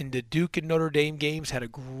 In the Duke and Notre Dame games, had a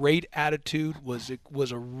great attitude. Was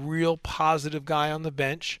a real positive guy on the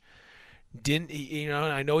bench.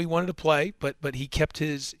 I know he wanted to play, but he kept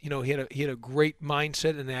his. He had a great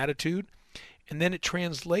mindset and attitude, and then it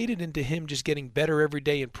translated into him just getting better every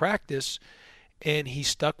day in practice, and he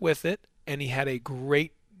stuck with it. And he had a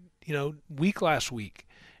great, week last week,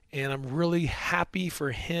 and I'm really happy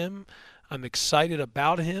for him. I'm excited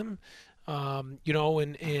about him. And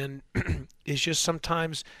it's just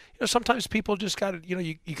sometimes people just got to,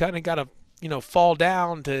 you kind of got to, fall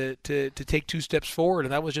down to take 2 steps forward.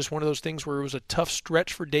 And that was just one of those things where it was a tough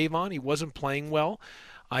stretch for Davon. He wasn't playing well.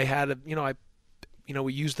 I had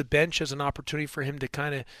we used the bench as an opportunity for him to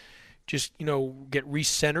kind of just, get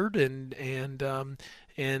recentered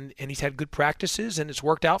and he's had good practices and it's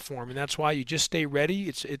worked out for him. And that's why you just stay ready.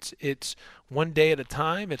 It's one day at a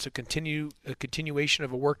time. It's a continuation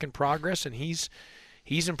of a work in progress, and he's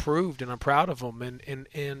improved, and I'm proud of him.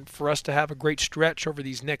 And for us to have a great stretch over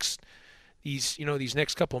these next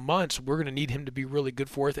couple of months, we're going to need him to be really good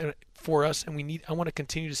for us, and I want to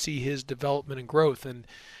continue to see his development and growth. And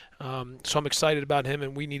so I'm excited about him,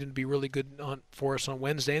 and we need him to be really good for us on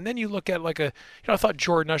Wednesday. And then you look at I thought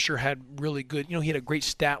Jordan Usher had really good, he had a great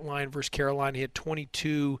stat line versus Carolina. He had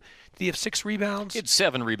 22. Did he have 6 rebounds? He had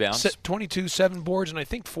 7 rebounds. 22, 7 boards, and I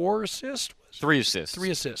think 4 assists? 3 assists.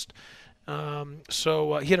 3 assists.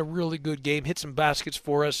 So he had a really good game, hit some baskets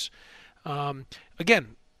for us.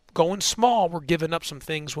 Again, going small, we're giving up some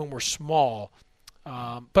things when we're small.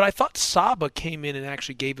 But I thought Saba came in and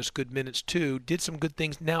actually gave us good minutes too, did some good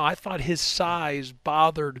things. Now, I thought his size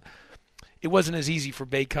bothered. It wasn't as easy for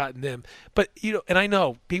Baycott and them. But, and I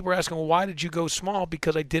know people are asking, well, why did you go small?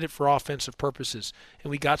 Because I did it for offensive purposes. And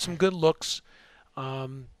we got some good looks.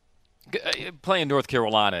 Playing North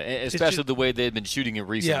Carolina, especially the way they've been shooting it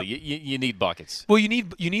recently, you need buckets. Well, you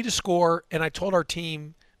need to score. And I told our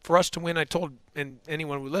team, for us to win, and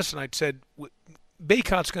anyone who listened, I said,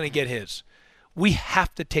 Baycott's going to get his. We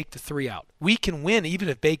have to take the 3 out. We can win even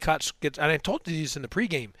if Baycott gets – and I told you this in the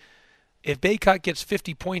pregame. If Baycott gets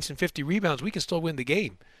 50 points and 50 rebounds, we can still win the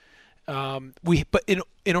game. But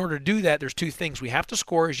in order to do that, there's 2 things. We have to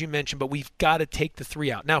score, as you mentioned, but we've got to take the 3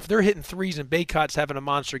 out. Now, if they're hitting 3s and Baycott's having a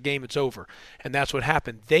monster game, it's over. And that's what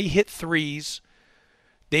happened. They hit 3s.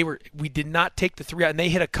 We did not take the 3 out, and they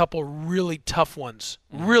hit a couple really tough ones.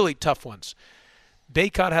 Really tough ones.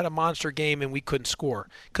 Baycott had a monster game, and we couldn't score.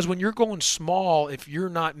 Because when you're going small, if you're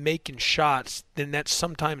not making shots, then that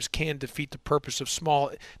sometimes can defeat the purpose of small.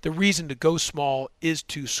 The reason to go small is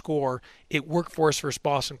to score. It worked for us versus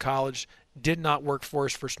Boston College. Did not work for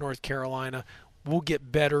us versus North Carolina. We'll get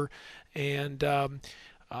better. And, but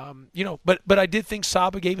I did think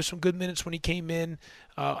Saba gave us some good minutes when he came in.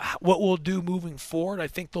 What we'll do moving forward, I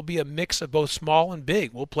think there'll be a mix of both small and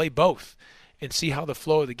big. We'll play both. and see how the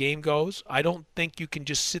flow of the game goes. I don't think you can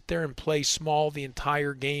just sit there and play small the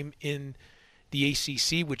entire game in the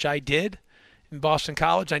ACC, which I did in Boston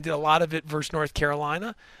College. I did a lot of it versus North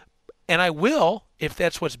Carolina. And I will, if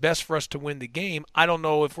that's what's best for us to win the game. I don't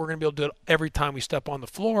know if we're going to be able to do it every time we step on the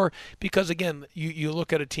floor because, again, you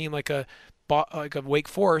look at a team like a Wake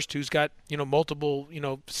Forest who's got, multiple,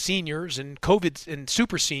 seniors and COVID and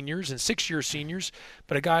super seniors and 6-year seniors,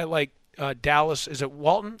 but a guy like Dallas, is it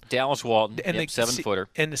Walton? Dallas Walton, and yep, 7-footer.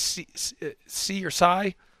 And the C or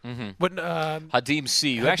Cy? Mm-hmm. Hadim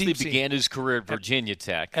C, who actually began his career at Virginia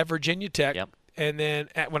Tech. At Virginia Tech. Yep. And then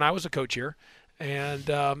when I was a coach here. And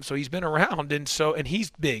so he's been around, and he's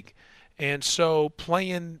big. And so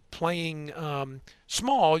playing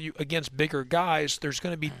small against bigger guys, there's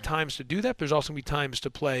going to be times to do that. There's also going to be times to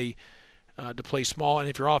play small, and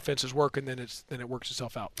if your offense is working, then it works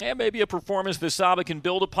itself out. And maybe a performance that Saba can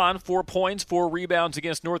build upon. 4 points, 4 rebounds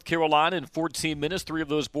against North Carolina in 14 minutes. 3 of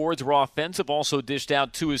those boards were offensive. Also dished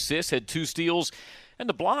out 2 assists, had 2 steals, and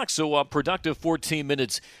the block. So a productive 14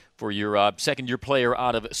 minutes for your second-year player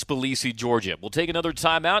out of Spilisi, Georgia. We'll take another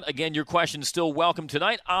timeout. Again, your questions still welcome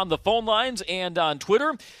tonight on the phone lines and on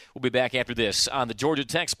Twitter. We'll be back after this on the Georgia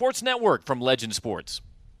Tech Sports Network from Legend Sports.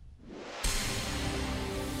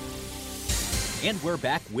 And we're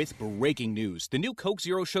back with breaking news. The new Coke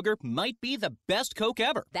Zero Sugar might be the best Coke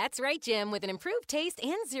ever. That's right, Jim. With an improved taste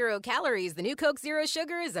and 0 calories, the new Coke Zero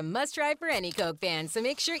Sugar is a must-try for any Coke fan. So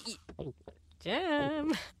make sure you...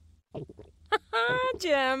 Jim.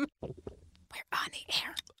 Jim. We're on the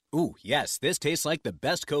air. Ooh, yes, this tastes like the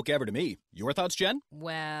best Coke ever to me. Your thoughts, Jen?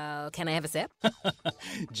 Well, can I have a sip?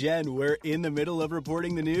 Jen, we're in the middle of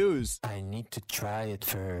reporting the news. I need to try it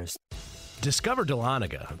first. Discover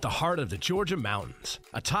Dahlonega, the heart of the Georgia mountains.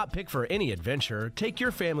 A top pick for any adventure, take your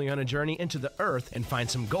family on a journey into the earth and find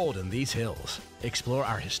some gold in these hills. Explore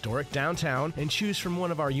our historic downtown and choose from one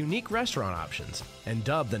of our unique restaurant options. And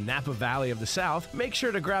dubbed the Napa Valley of the South, make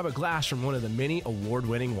sure to grab a glass from one of the many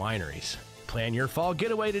award-winning wineries. Plan your fall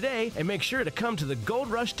getaway today and make sure to come to the Gold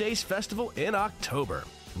Rush Days Festival in October.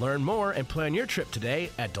 Learn more and plan your trip today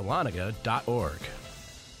at dahlonega.org.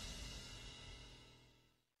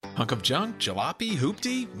 Hunk of junk, jalopy,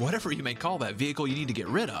 hoopty, whatever you may call that vehicle you need to get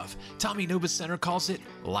rid of, Tommy Nobis Center calls it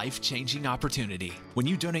life-changing opportunity. When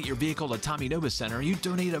you donate your vehicle to Tommy Nobis Center, you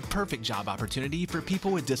donate a perfect job opportunity for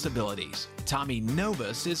people with disabilities. Tommy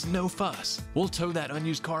Nobis is no fuss. We'll tow that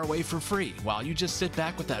unused car away for free while you just sit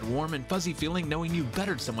back with that warm and fuzzy feeling knowing you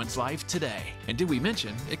bettered someone's life today. And did we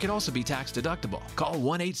mention, it could also be tax deductible. Call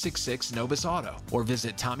 1-866-NOBIS-AUTO or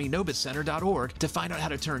visit TommyNobisCenter.org to find out how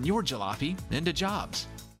to turn your jalopy into jobs.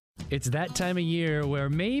 It's that time of year where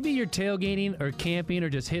maybe you're tailgating or camping or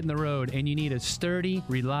just hitting the road and you need a sturdy,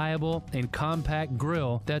 reliable, and compact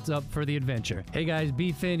grill that's up for the adventure. Hey guys,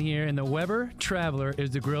 B. Finn here, and the Weber Traveler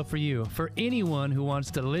is the grill for you. For anyone who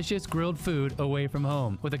wants delicious grilled food away from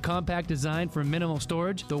home. With a compact design for minimal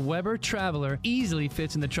storage, the Weber Traveler easily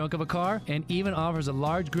fits in the trunk of a car and even offers a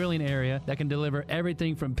large grilling area that can deliver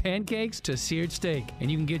everything from pancakes to seared steak.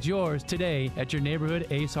 And you can get yours today at your neighborhood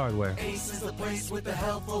Ace Hardware. Ace is the place with the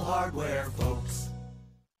helpful hardware, folks.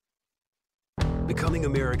 Becoming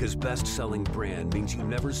America's best-selling brand means you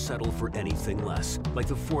never settle for anything less. Like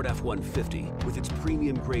the Ford F-150. With its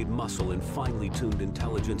premium-grade muscle and finely tuned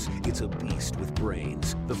intelligence, it's a beast with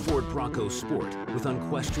brains. The Ford Bronco Sport. With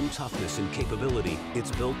unquestioned toughness and capability,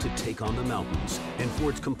 it's built to take on the mountains. And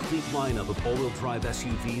Ford's complete lineup of all-wheel drive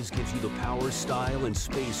SUVs gives you the power, style, and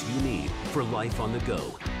space you need for life on the go.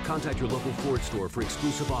 Contact your local Ford store for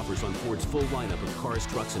exclusive offers on Ford's full lineup of cars,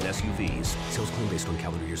 trucks, and SUVs. Sales claim based on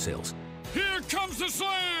calendar year sales. Here comes the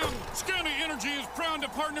slam! Scanny Energy is proud to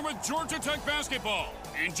partner with Georgia Tech basketball.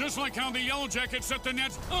 And just like how the Yellow Jackets set the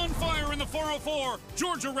Nets on fire in the 404,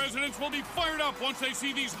 Georgia residents will be fired up once they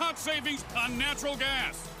see these hot savings on natural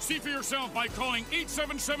gas. See for yourself by calling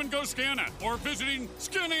 877-GO-SCANA or visiting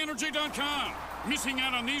ScannyEnergy.com. Missing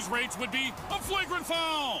out on these rates would be a flagrant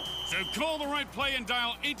foul. So call the right play and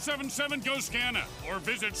dial 877-GO-SCANA or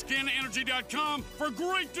visit ScannyEnergy.com for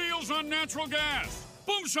great deals on natural gas.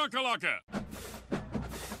 Boom shakalaka!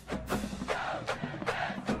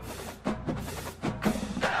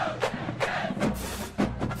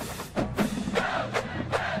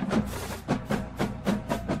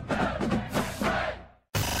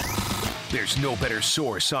 There's no better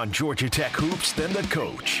source on Georgia Tech hoops than the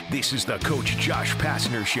coach. This is the Coach Josh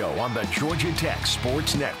Pastner Show on the Georgia Tech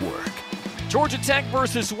Sports Network. Georgia Tech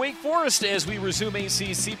versus Wake Forest as we resume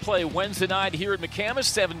ACC play Wednesday night here at McCamus,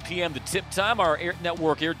 7 p.m. the tip time. Our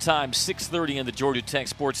network airtime, 6:30 in the Georgia Tech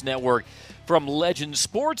Sports Network from Legend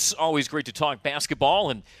Sports. Always great to talk basketball,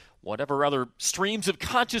 and whatever other streams of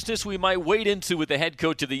consciousness we might wade into with the head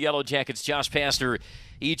coach of the Yellow Jackets, Josh Pastner,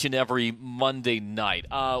 each and every Monday night.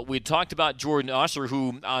 We talked about Jordan Usher,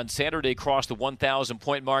 who on Saturday crossed the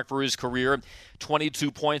 1,000-point mark for his career.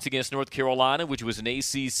 22 points against North Carolina, which was an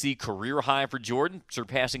ACC career high for Jordan,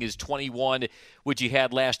 surpassing his 21, which he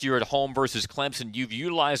had last year at home versus Clemson. You've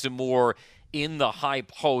utilized him more in the high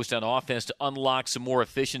post on offense to unlock some more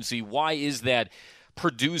efficiency. Why is that?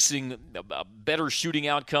 Producing better shooting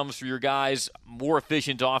outcomes for your guys, more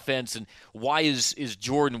efficient offense, and why is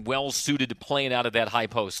Jordan well suited to playing out of that high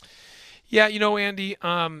post? Yeah, Andy,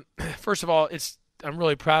 first of all, I'm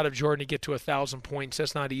really proud of Jordan to get to 1,000 points.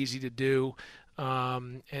 That's not easy to do.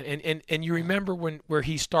 And you remember where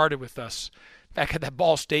he started with us back at that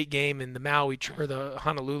Ball State game in the Maui or the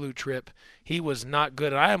Honolulu trip. He was not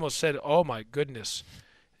good. And I almost said, "Oh my goodness,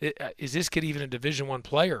 is this kid even a Division I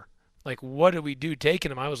player?" Like, what did we do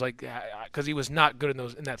taking him? I was like, because he was not good in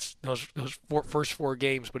those first 4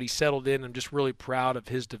 games, but he settled in. I'm just really proud of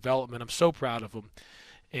his development. I'm so proud of him,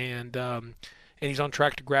 and he's on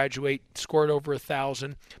track to graduate. Scored over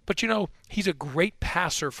 1,000, but he's a great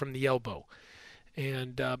passer from the elbow,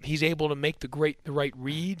 and he's able to make the right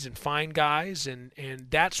reads and find guys, and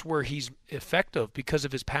that's where he's effective because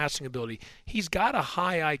of his passing ability. He's got a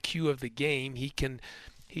high IQ of the game. He can.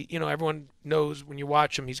 Everyone knows when you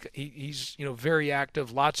watch him, he's very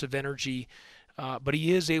active, lots of energy, but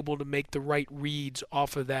he is able to make the right reads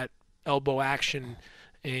off of that elbow action,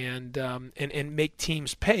 and make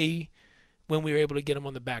teams pay when we were able to get him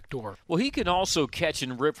on the back door. Well, he can also catch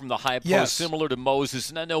and rip from the high post, similar to Moses.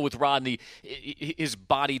 And I know with Rodney, his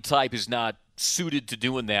body type is not suited to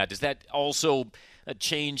doing that. Does that also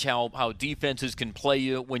change how defenses can play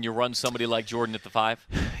you when you run somebody like Jordan at the 5?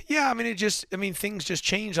 Yeah, things just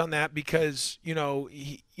change on that because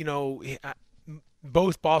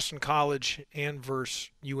both Boston College and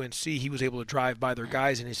versus UNC, he was able to drive by their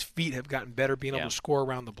guys, and his feet have gotten better being able to score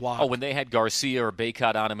around the block. Oh, when they had Garcia or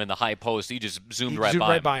Baycott on him in the high post, he just zoomed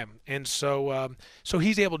right by him. And so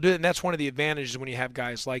he's able to do it, and that's one of the advantages when you have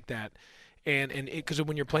guys like that. And because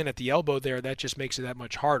when you're playing at the elbow there, that just makes it that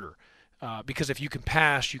much harder. Because if you can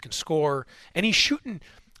pass, you can score. And he's shooting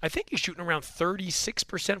 – I think he's shooting around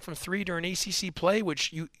 36% from 3 during ACC play,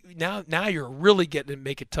 which now you're really getting to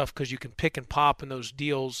make it tough because you can pick and pop in those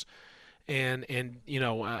deals. And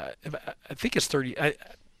I think it's 30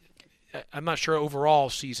 – I'm not sure overall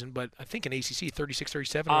season, but I think in ACC, 36,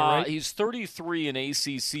 37, right? He's 33 in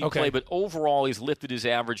ACC play, but overall he's lifted his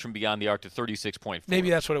average from beyond the arc to 36.4. Maybe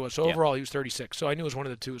that's what it was. So overall he was 36. So I knew it was one of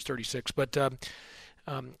the two was 36. But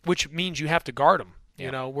which means you have to guard him.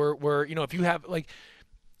 Where if you have –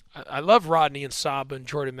 I love Rodney and Saba and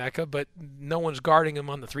Jordan Mecca, but no one's guarding him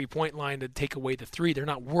on the three-point line to take away the 3. They're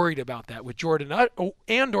not worried about that. With Jordan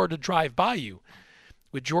or to drive by you.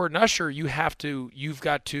 With Jordan Usher, you've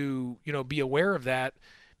got to be aware of that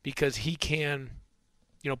because he can,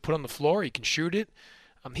 put on the floor. He can shoot it.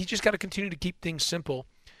 He's just got to continue to keep things simple.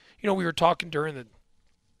 We were talking during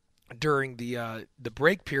the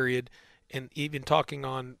break period, and even talking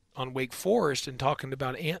on Wake Forest and talking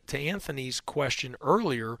about to Anthony's question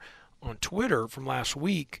earlier on Twitter from last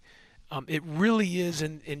week. It really is,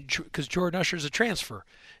 because Jordan Usher is a transfer.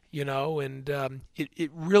 And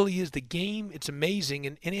it really is the game. It's amazing.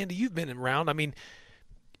 And Andy, you've been around.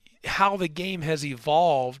 How the game has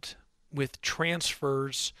evolved with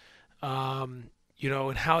transfers, and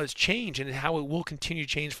how it's changed and how it will continue to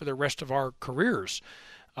change for the rest of our careers.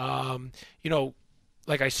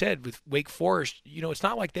 Like I said, with Wake Forest, it's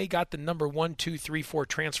not like they got the number 1, 2, 3, 4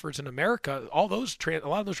 transfers in America. A lot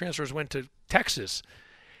of those transfers went to Texas.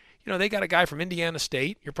 They got a guy from Indiana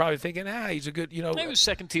State. You're probably thinking, he's a good, He was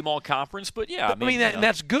second-team all-conference, but yeah. And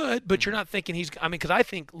that's good, but you're not thinking because I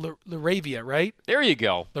think Laravia, right? There you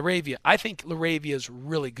go. Laravia. I think Laravia is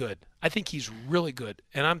really good. I think he's really good.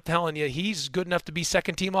 And I'm telling you, he's good enough to be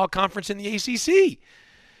second-team all-conference in the ACC.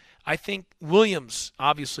 I think Williams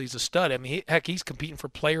obviously is a stud. He's competing for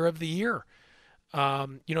Player of the Year.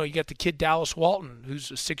 You got the kid Dallas Walton,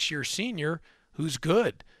 who's a 6-year senior, who's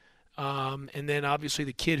good. And then obviously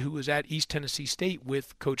the kid who was at East Tennessee State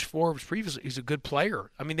with Coach Forbes previously, he's a good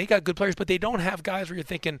player. They got good players, but they don't have guys where you're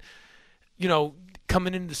thinking,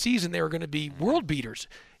 coming into the season they were going to be world beaters.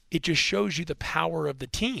 It just shows you the power of the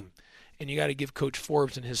team. And you got to give Coach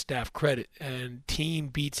Forbes and his staff credit. And team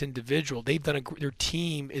beats individual. Their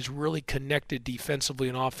team is really connected defensively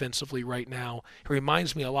and offensively right now. It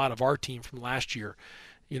reminds me a lot of our team from last year,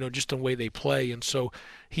 just the way they play. And so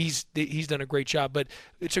he's done a great job. But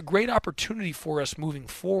it's a great opportunity for us moving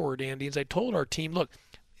forward, Andy. As I told our team, look,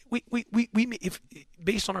 if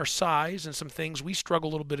based on our size and some things, we struggle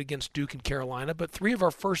a little bit against Duke and Carolina. But 3 of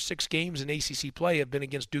our first 6 games in ACC play have been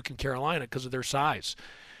against Duke and Carolina because of their size.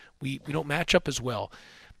 We don't match up as well.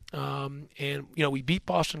 And we beat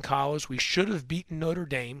Boston College. We should have beaten Notre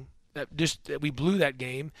Dame. We blew that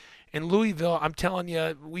game. And Louisville, I'm telling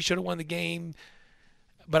you, we should have won the game.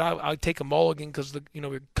 But I take a mulligan because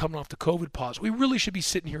we're coming off the COVID pause. We really should be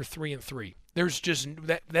sitting here 3-3. There's just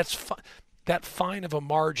that's that fine of a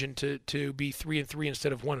margin to be 3-3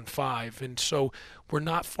 instead of 1-5, and so we're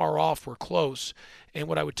not far off. We're close. And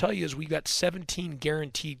what I would tell you is we got 17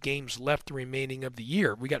 guaranteed games left the remaining of the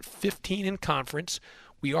year. We got 15 in conference.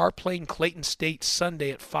 We are playing Clayton State Sunday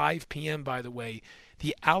at 5 p.m. By the way,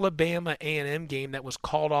 the Alabama A&M game that was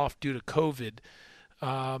called off due to COVID.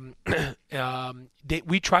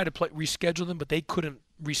 We tried to reschedule them, but they couldn't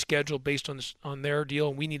reschedule based on their deal,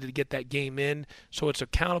 and we needed to get that game in. So it's a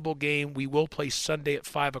countable game. We will play Sunday at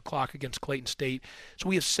 5 o'clock against Clayton State. So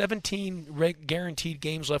we have 17 guaranteed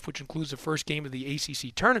games left, which includes the first game of the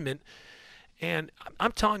ACC tournament. And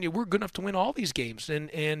I'm telling you, we're good enough to win all these games.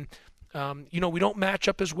 And we don't match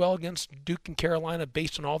up as well against Duke and Carolina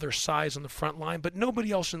based on all their size on the front line, but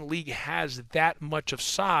nobody else in the league has that much of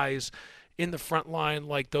size in the front line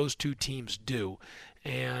like those 2 teams do.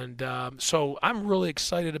 And so I'm really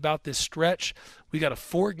excited about this stretch. We got a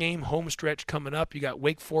 4-game home stretch coming up. You got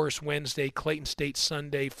Wake Forest Wednesday, Clayton State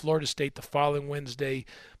Sunday, Florida State the following Wednesday,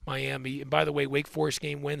 Miami. And by the way, Wake Forest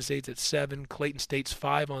game Wednesday's at 7, Clayton State's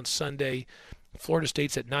 5 on Sunday, Florida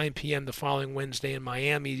State's at 9 p.m. the following Wednesday, and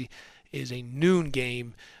Miami is a noon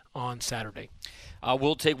game on Saturday.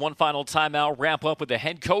 We'll take one final timeout, wrap up with the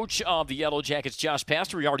head coach of the Yellow Jackets, Josh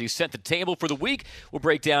Pastner. He already set the table for the week. We'll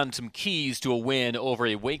break down some keys to a win over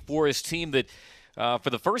a Wake Forest team that,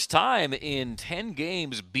 for the first time in 10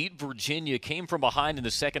 games, beat Virginia, came from behind in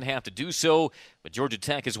the second half to do so. But Georgia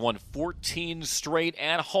Tech has won 14 straight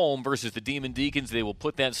at home versus the Demon Deacons. They will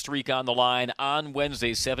put that streak on the line on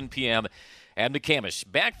Wednesday, 7 p.m. at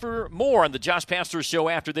McCamish. Back for more on the Josh Pastner Show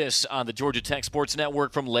after this on the Georgia Tech Sports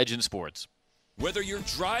Network from Legend Sports. Whether you're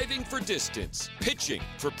driving for distance, pitching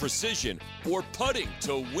for precision, or putting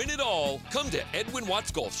to win it all, come to Edwin Watts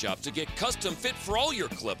Golf Shop to get custom fit for all your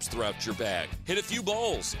clubs throughout your bag. Hit a few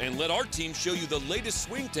balls and let our team show you the latest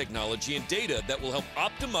swing technology and data that will help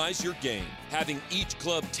optimize your game. Having each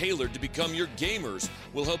club tailored to become your gamers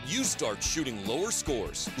will help you start shooting lower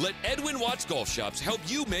scores. Let Edwin Watts Golf Shops help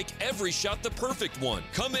you make every shot the perfect one.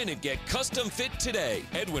 Come in and get custom fit today.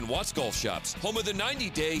 Edwin Watts Golf Shops, home of the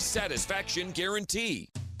 90-day satisfaction guarantee.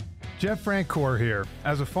 Jeff Francoeur here.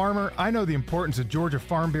 As a farmer, I know the importance of Georgia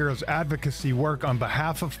Farm Bureau's advocacy work on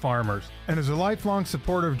behalf of farmers. And as a lifelong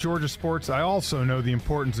supporter of Georgia sports, I also know the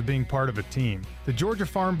importance of being part of a team. The Georgia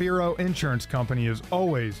Farm Bureau Insurance Company is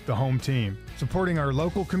always the home team, supporting our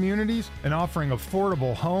local communities and offering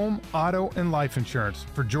affordable home, auto, and life insurance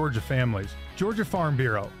for Georgia families. Georgia Farm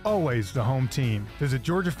Bureau, always the home team. Visit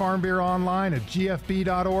Georgia Farm Bureau online at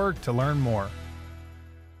gfb.org to learn more.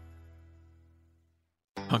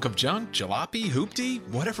 Hunk of junk, jalopy, hoopty,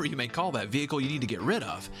 whatever you may call that vehicle you need to get rid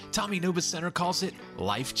of, Tommy Nobis Center calls it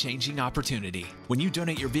life-changing opportunity. When you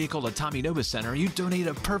donate your vehicle to Tommy Nobis Center, you donate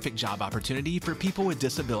a perfect job opportunity for people with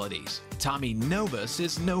disabilities. Tommy Nobis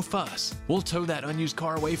is no fuss. We'll tow that unused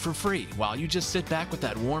car away for free while you just sit back with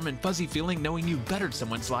that warm and fuzzy feeling knowing you bettered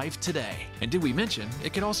someone's life today. And did we mention,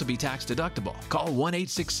 it can also be tax deductible. Call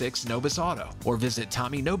 1-866-NOBIS-AUTO or visit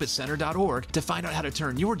TommyNobisCenter.org to find out how to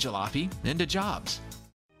turn your jalopy into jobs.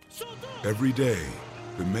 Every day,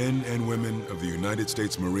 the men and women of the United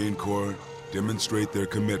States Marine Corps demonstrate their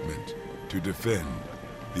commitment to defend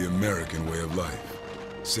the American way of life.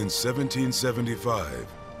 Since 1775,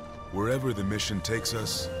 wherever the mission takes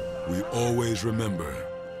us, we always remember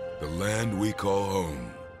the land we call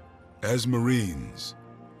home. As Marines,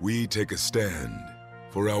 we take a stand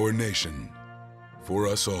for our nation, for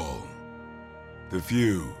us all. The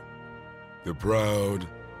few, the proud,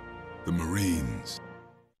 the Marines.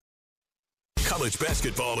 College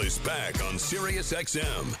basketball is back on Sirius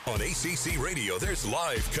XM. On ACC Radio, there's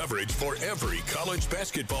live coverage for every college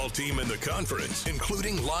basketball team in the conference,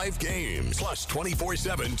 including live games, plus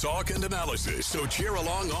 24/7 talk and analysis. So cheer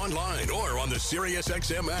along online or on the Sirius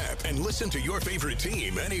XM app and listen to your favorite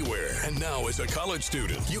team anywhere. And now, as a college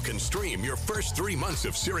student, you can stream your first 3 months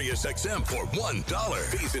of Sirius XM for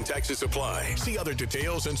 $1. Fees and taxes apply. See other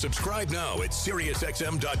details and subscribe now at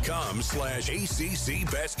SiriusXM.com/ACC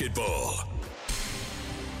basketball.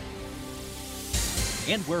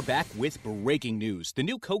 And we're back with breaking news. The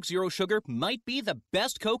new Coke Zero Sugar might be the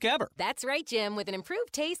best Coke ever. That's right, Jim. With an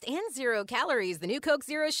improved taste and 0 calories, the new Coke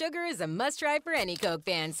Zero Sugar is a must-try for any Coke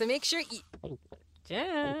fan. So make sure you...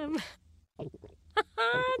 Jim.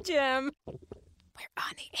 Jim. We're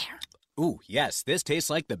on the air. Ooh, yes, this tastes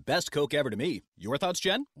like the best Coke ever to me. Your thoughts,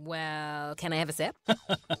 Jen? Well, can I have a sip?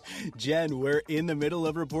 Jen, we're in the middle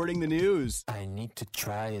of reporting the news. I need to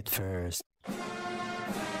try it first.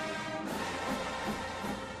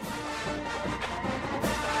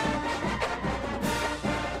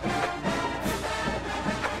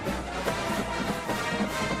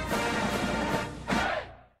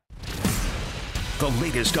 The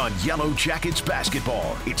latest on Yellow Jackets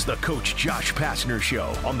basketball. It's the Coach Josh Pastner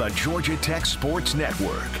Show on the Georgia Tech Sports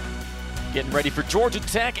Network. Getting ready for Georgia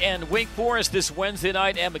Tech and Wake Forest this Wednesday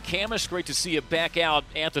night at McCamish. Great to see you back out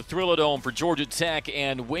at the Thrillerdome for Georgia Tech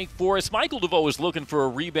and Wake Forest. Michael DeVoe is looking for a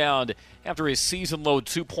rebound after his season-low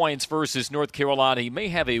 2 points versus North Carolina. He may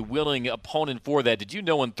have a willing opponent for that. Did you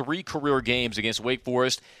know in 3 career games against Wake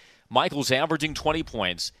Forest, Michael's averaging 20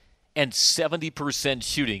 points and 70%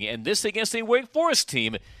 shooting, and this against a Wake Forest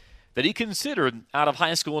team that he considered out of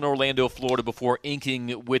high school in Orlando, Florida, before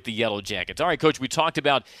inking with the Yellow Jackets. All right, Coach, we talked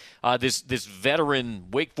about this veteran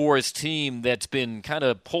Wake Forest team that's been kind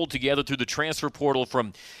of pulled together through the transfer portal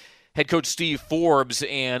from head coach Steve Forbes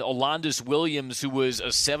and Alondas Williams, who was a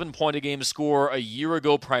 7-point-a-game scorer a year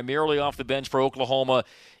ago, primarily off the bench for Oklahoma,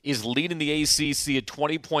 is leading the ACC at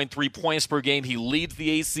 20.3 points per game. He leads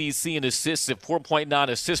the ACC in assists at 4.9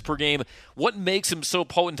 assists per game. What makes him so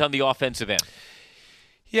potent on the offensive end?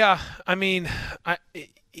 Yeah, I mean,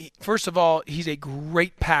 first of all, he's a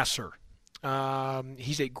great passer.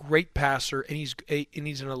 He's a great passer, and he's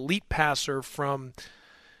an elite passer from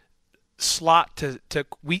slot to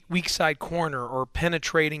weak side corner, or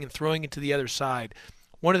penetrating and throwing it to the other side.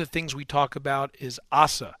 One of the things we talk about is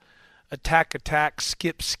ASA, attack,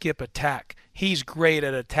 skip, attack. He's great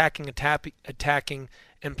at attacking,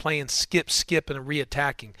 and playing skip, and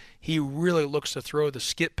re-attacking. He really looks to throw the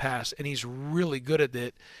skip pass, and he's really good at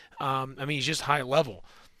it. I mean, he's just high level,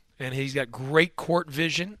 and he's got great court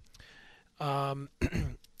vision.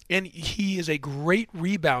 And he is a great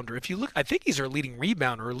rebounder. If you look, I think he's our leading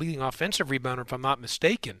rebounder, or leading offensive rebounder, if I'm not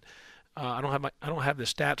mistaken. I don't have the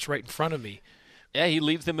stats right in front of me. Yeah, he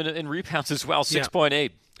leads them in rebounds as well, 6.8.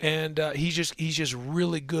 Yeah. And he's just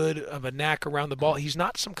really good of a knack around the ball. He's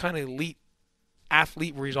not some kind of elite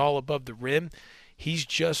athlete where he's all above the rim. He's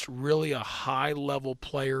just really a high-level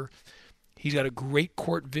player. He's got a great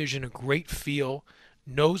court vision, a great feel,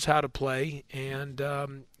 knows how to play, and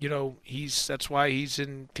that's why he's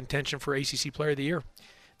in contention for ACC Player of the Year.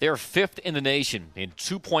 They're 5th in the nation in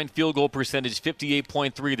 2-point field goal percentage,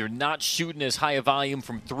 58.3. They're not shooting as high a volume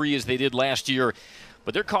from 3 as they did last year,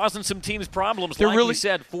 but they're causing some teams problems. Like we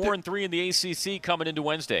said, 4-3 in the ACC coming into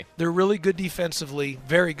Wednesday. They're really good defensively,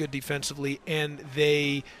 very good defensively, and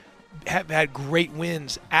they have had great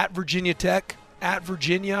wins at Virginia Tech, at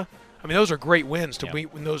Virginia. I mean, those are great wins to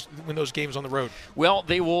win those games on the road. Well,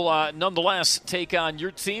 they will nonetheless take on your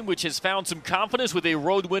team, which has found some confidence with a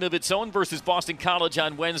road win of its own versus Boston College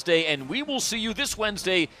on Wednesday. And we will see you this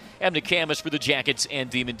Wednesday at McCamish for the Jackets and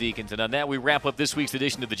Demon Deacons. And on that, we wrap up this week's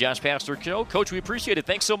edition of the Josh Pastner Show. Coach, we appreciate it.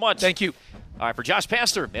 Thanks so much. Thank you. All right, for Josh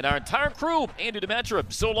Pastner and our entire crew, Andy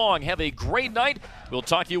Demetra, so long. Have a great night. We'll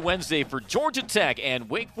talk to you Wednesday for Georgia Tech and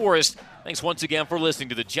Wake Forest. Thanks once again for listening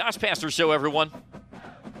to the Josh Pastner Show, everyone.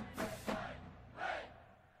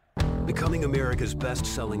 Becoming America's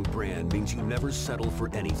best-selling brand means you never settle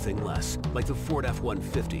for anything less. Like the Ford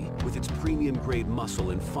F-150. With its premium-grade muscle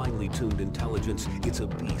and finely tuned intelligence, it's a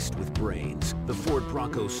beast with brains. The Ford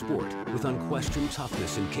Bronco Sport. With unquestioned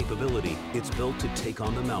toughness and capability, it's built to take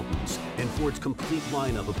on the mountains. And Ford's complete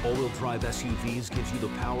lineup of all-wheel drive SUVs gives you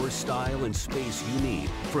the power, style, and space you need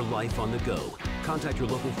for life on the go. Contact your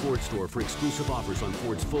local Ford store for exclusive offers on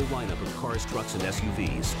Ford's full lineup of cars, trucks, and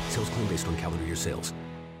SUVs. Sales claim based on calendar year sales.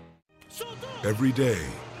 Every day,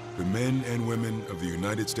 the men and women of the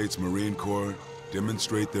United States Marine Corps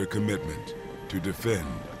demonstrate their commitment to defend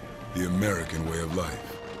the American way of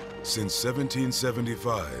life. Since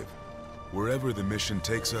 1775, wherever the mission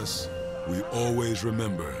takes us, we always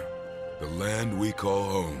remember the land we call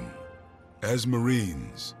home. As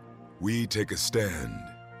Marines, we take a stand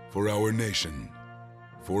for our nation,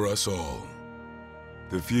 for us all.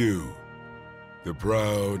 The few, the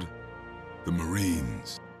proud, the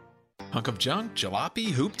Marines. Hunk of junk, jalopy,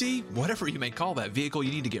 hoopty, whatever you may call that vehicle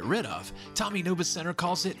you need to get rid of, Tommy Nobis Center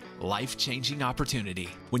calls it life-changing opportunity.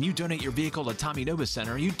 When you donate your vehicle to Tommy Nobis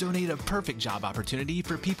Center, you donate a perfect job opportunity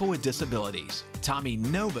for people with disabilities. Tommy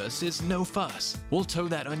Nobis is no fuss. We'll tow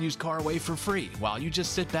that unused car away for free while you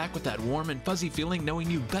just sit back with that warm and fuzzy feeling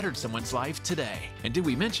knowing you bettered someone's life today. And did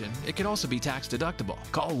we mention, it could also be tax deductible.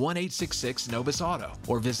 Call 1-866-NOBIS-AUTO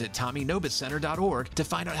or visit TommyNobisCenter.org to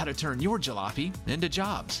find out how to turn your jalopy into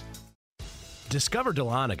jobs. Discover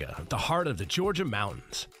Dahlonega, the heart of the Georgia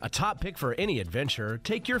mountains. A top pick for any adventure,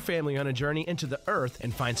 take your family on a journey into the earth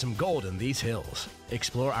and find some gold in these hills.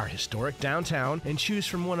 Explore our historic downtown and choose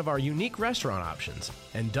from one of our unique restaurant options.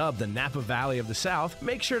 And dubbed the Napa Valley of the South,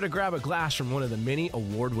 make sure to grab a glass from one of the many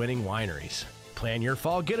award-winning wineries. Plan your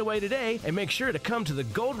fall getaway today and make sure to come to the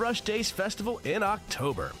Gold Rush Days Festival in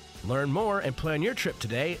October. Learn more and plan your trip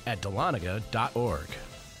today at Dahlonega.org.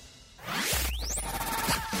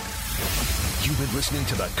 You've been listening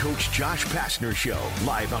to the Coach Josh Pastner Show,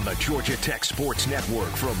 live on the Georgia Tech Sports Network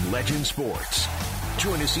from Legend Sports.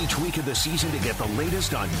 Join us each week of the season to get the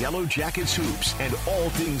latest on Yellow Jackets hoops and all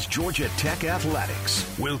things Georgia Tech athletics.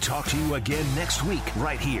 We'll talk to you again next week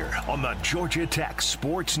right here on the Georgia Tech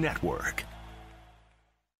Sports Network.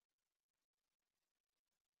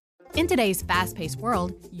 In today's fast-paced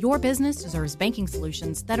world, your business deserves banking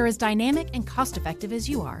solutions that are as dynamic and cost-effective as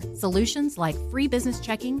you are. Solutions like free business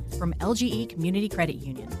checking from LGE Community Credit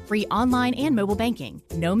Union, free online and mobile banking,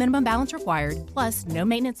 no minimum balance required, plus no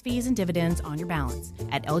maintenance fees and dividends on your balance.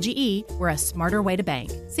 At LGE, we're a smarter way to bank.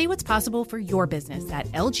 See what's possible for your business at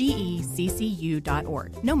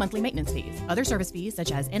lgeccu.org. No monthly maintenance fees. Other service fees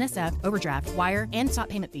such as NSF, overdraft, wire, and stop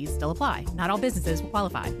payment fees still apply. Not all businesses will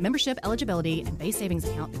qualify. Membership eligibility and base savings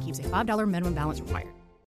account that keeps a $5 minimum balance required.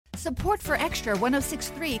 Support for Extra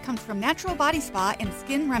 106.3 comes from Natural Body Spa and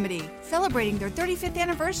Skin Remedy, celebrating their 35th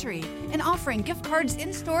anniversary and offering gift cards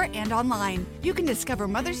in-store and online. You can discover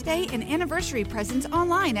Mother's Day and anniversary presents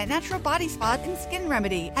online at Natural Body Spa and Skin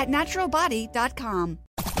Remedy at naturalbody.com.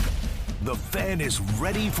 The Fan is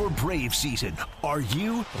ready for Brave season. Are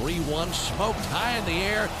you? 3-1 smoked high in the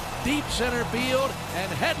air, deep center field,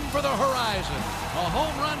 and heading for the horizon. A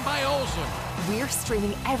home run by Olsen. We're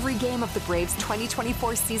streaming every game of the Braves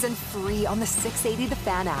 2024 season free on the 680 The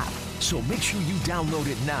Fan app. So make sure you download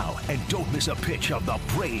it now and don't miss a pitch of the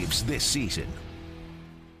Braves this season.